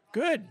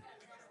 good.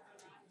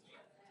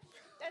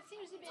 That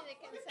seems to be the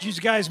consensus. Did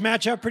you guys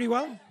match up pretty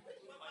well?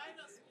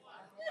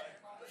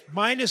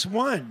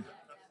 -1.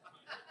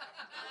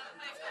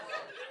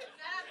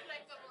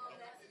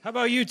 How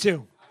about you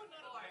two?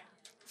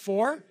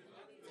 4?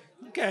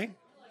 Okay.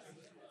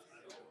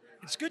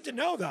 It's good to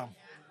know, though.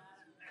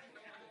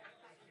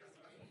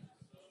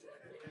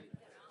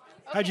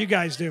 How'd you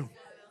guys do?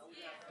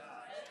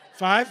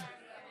 5?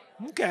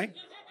 Okay.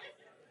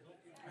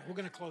 We're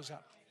going to close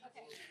up.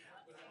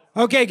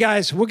 Okay,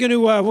 guys, we're going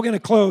to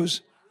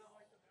close.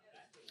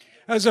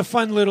 That was a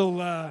fun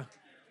little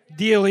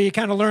deal. You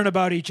kind of learn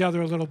about each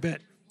other a little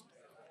bit.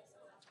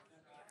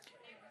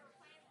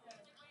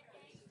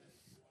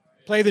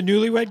 Play the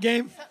newlywed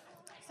game?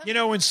 You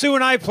know, when Sue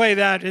and I play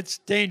that, it's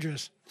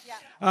dangerous.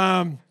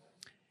 Yeah.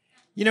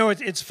 You know,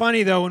 it's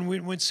funny, though,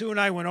 when Sue and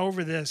I went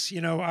over this,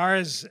 you know,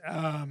 ours,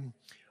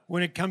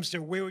 when it comes to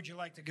where would you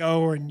like to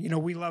go, and, you know,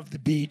 we love the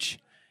beach.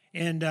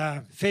 And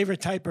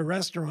favorite type of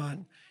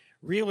restaurant,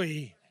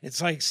 really,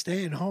 it's like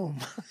staying home.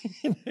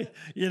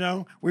 You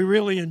know, we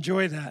really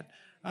enjoy that.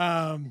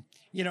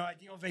 You know,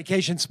 ideal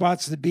vacation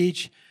spots, the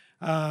beach.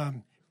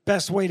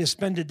 Best way to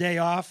spend a day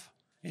off.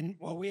 And,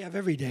 well, we have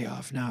every day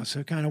off now, so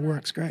it kind of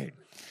works great.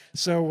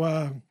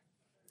 So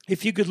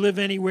if you could live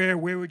anywhere,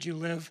 where would you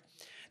live?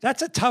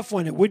 That's a tough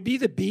one. It would be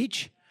the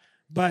beach,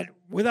 but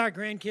with our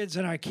grandkids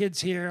and our kids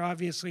here,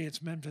 obviously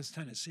it's Memphis,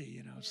 Tennessee,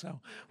 you know,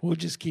 so we'll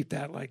just keep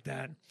that like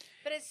that.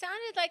 But it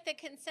sounded like the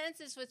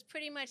consensus was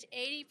pretty much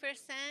 80%,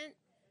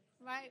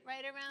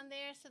 right around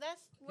there. So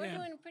we're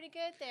doing pretty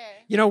good there.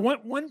 You know,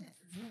 one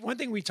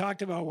thing we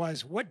talked about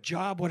was, what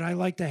job would I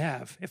like to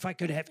have if I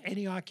could have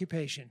any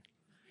occupation?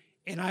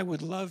 And I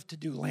would love to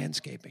do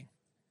landscaping.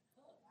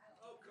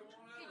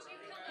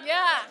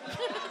 Yeah.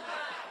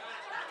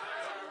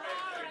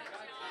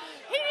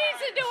 He needs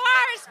to do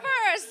ours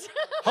first.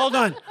 Hold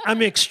on.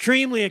 I'm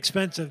extremely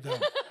expensive, though.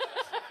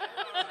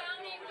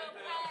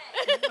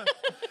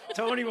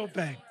 Tony will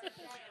pay.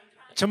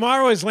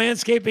 Tomorrow is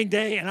landscaping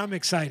day, and I'm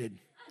excited.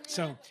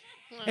 So,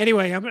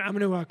 anyway, I'm going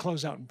to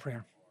close out in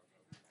prayer.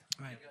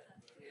 All right.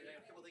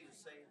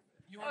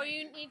 Oh,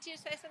 you need to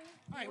say something?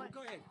 All right, well,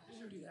 go ahead. You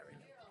can do that right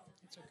now.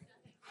 It's okay.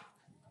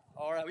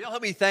 All right, will y'all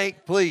help me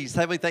thank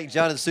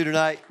John and Sue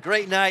tonight.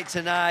 Great night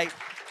tonight.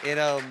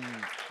 And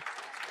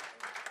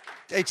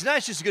hey,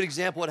 tonight's just a good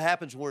example of what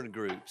happens when we're in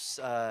groups.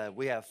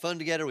 We have fun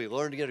together, we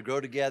learn together,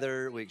 grow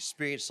together, we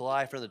experience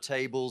life around the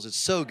tables. It's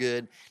so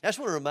good. I just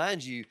want to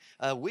remind you,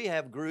 we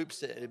have groups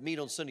that meet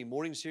on Sunday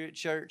mornings here at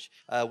church.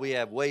 We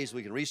have ways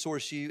we can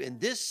resource you. And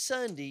this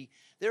Sunday,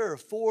 there are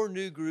 4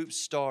 new groups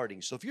starting.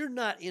 So if you're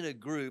not in a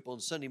group on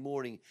Sunday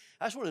morning,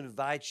 I just want to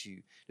invite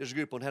you. There's a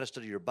group on how to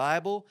study your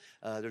Bible.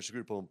 There's a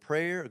group on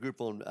prayer, a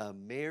group on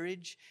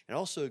marriage, and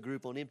also a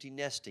group on empty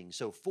nesting.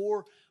 So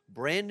 4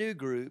 brand new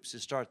groups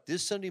that start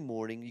this Sunday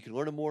morning. You can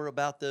learn more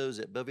about those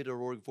at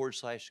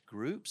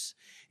bellevue.org/groups.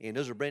 And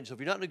those are brand new. So if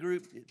you're not in a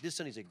group, this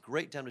Sunday is a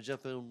great time to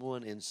jump in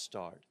one and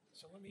start.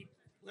 So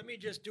let me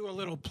just do a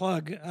little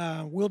plug.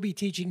 We'll be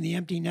teaching the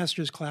Empty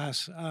Nesters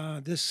class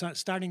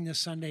starting this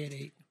Sunday at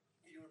 8.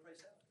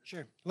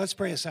 Sure. Let's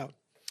pray us out.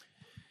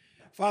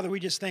 Father,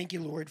 we just thank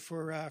you, Lord,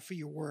 for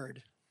your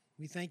word.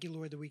 We thank you,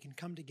 Lord, that we can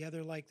come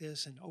together like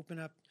this and open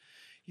up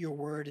your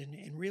word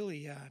and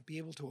really be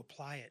able to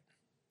apply it.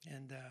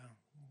 And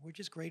we're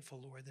just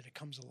grateful, Lord, that it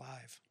comes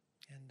alive.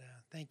 And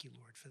thank you,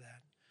 Lord, for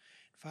that.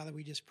 Father,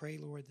 we just pray,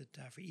 Lord,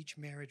 that for each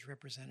marriage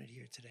represented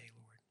here today,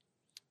 Lord,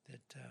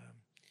 that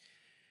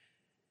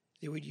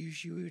they would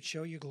use you, would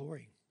show your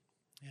glory.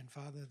 And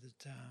Father,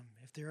 that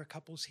if there are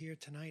couples here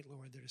tonight,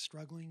 Lord, that are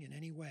struggling in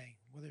any way,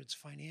 whether it's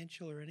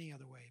financial or any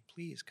other way,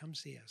 please come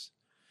see us.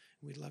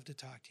 We'd love to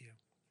talk to you.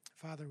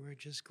 Father, we're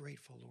just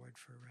grateful, Lord,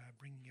 for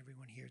bringing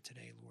everyone here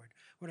today, Lord.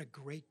 What a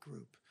great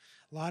group.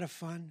 A lot of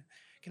fun.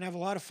 Can have a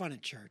lot of fun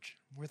at church.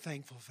 We're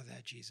thankful for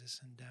that,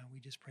 Jesus. And we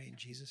just pray in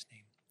Jesus'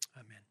 name.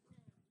 Amen.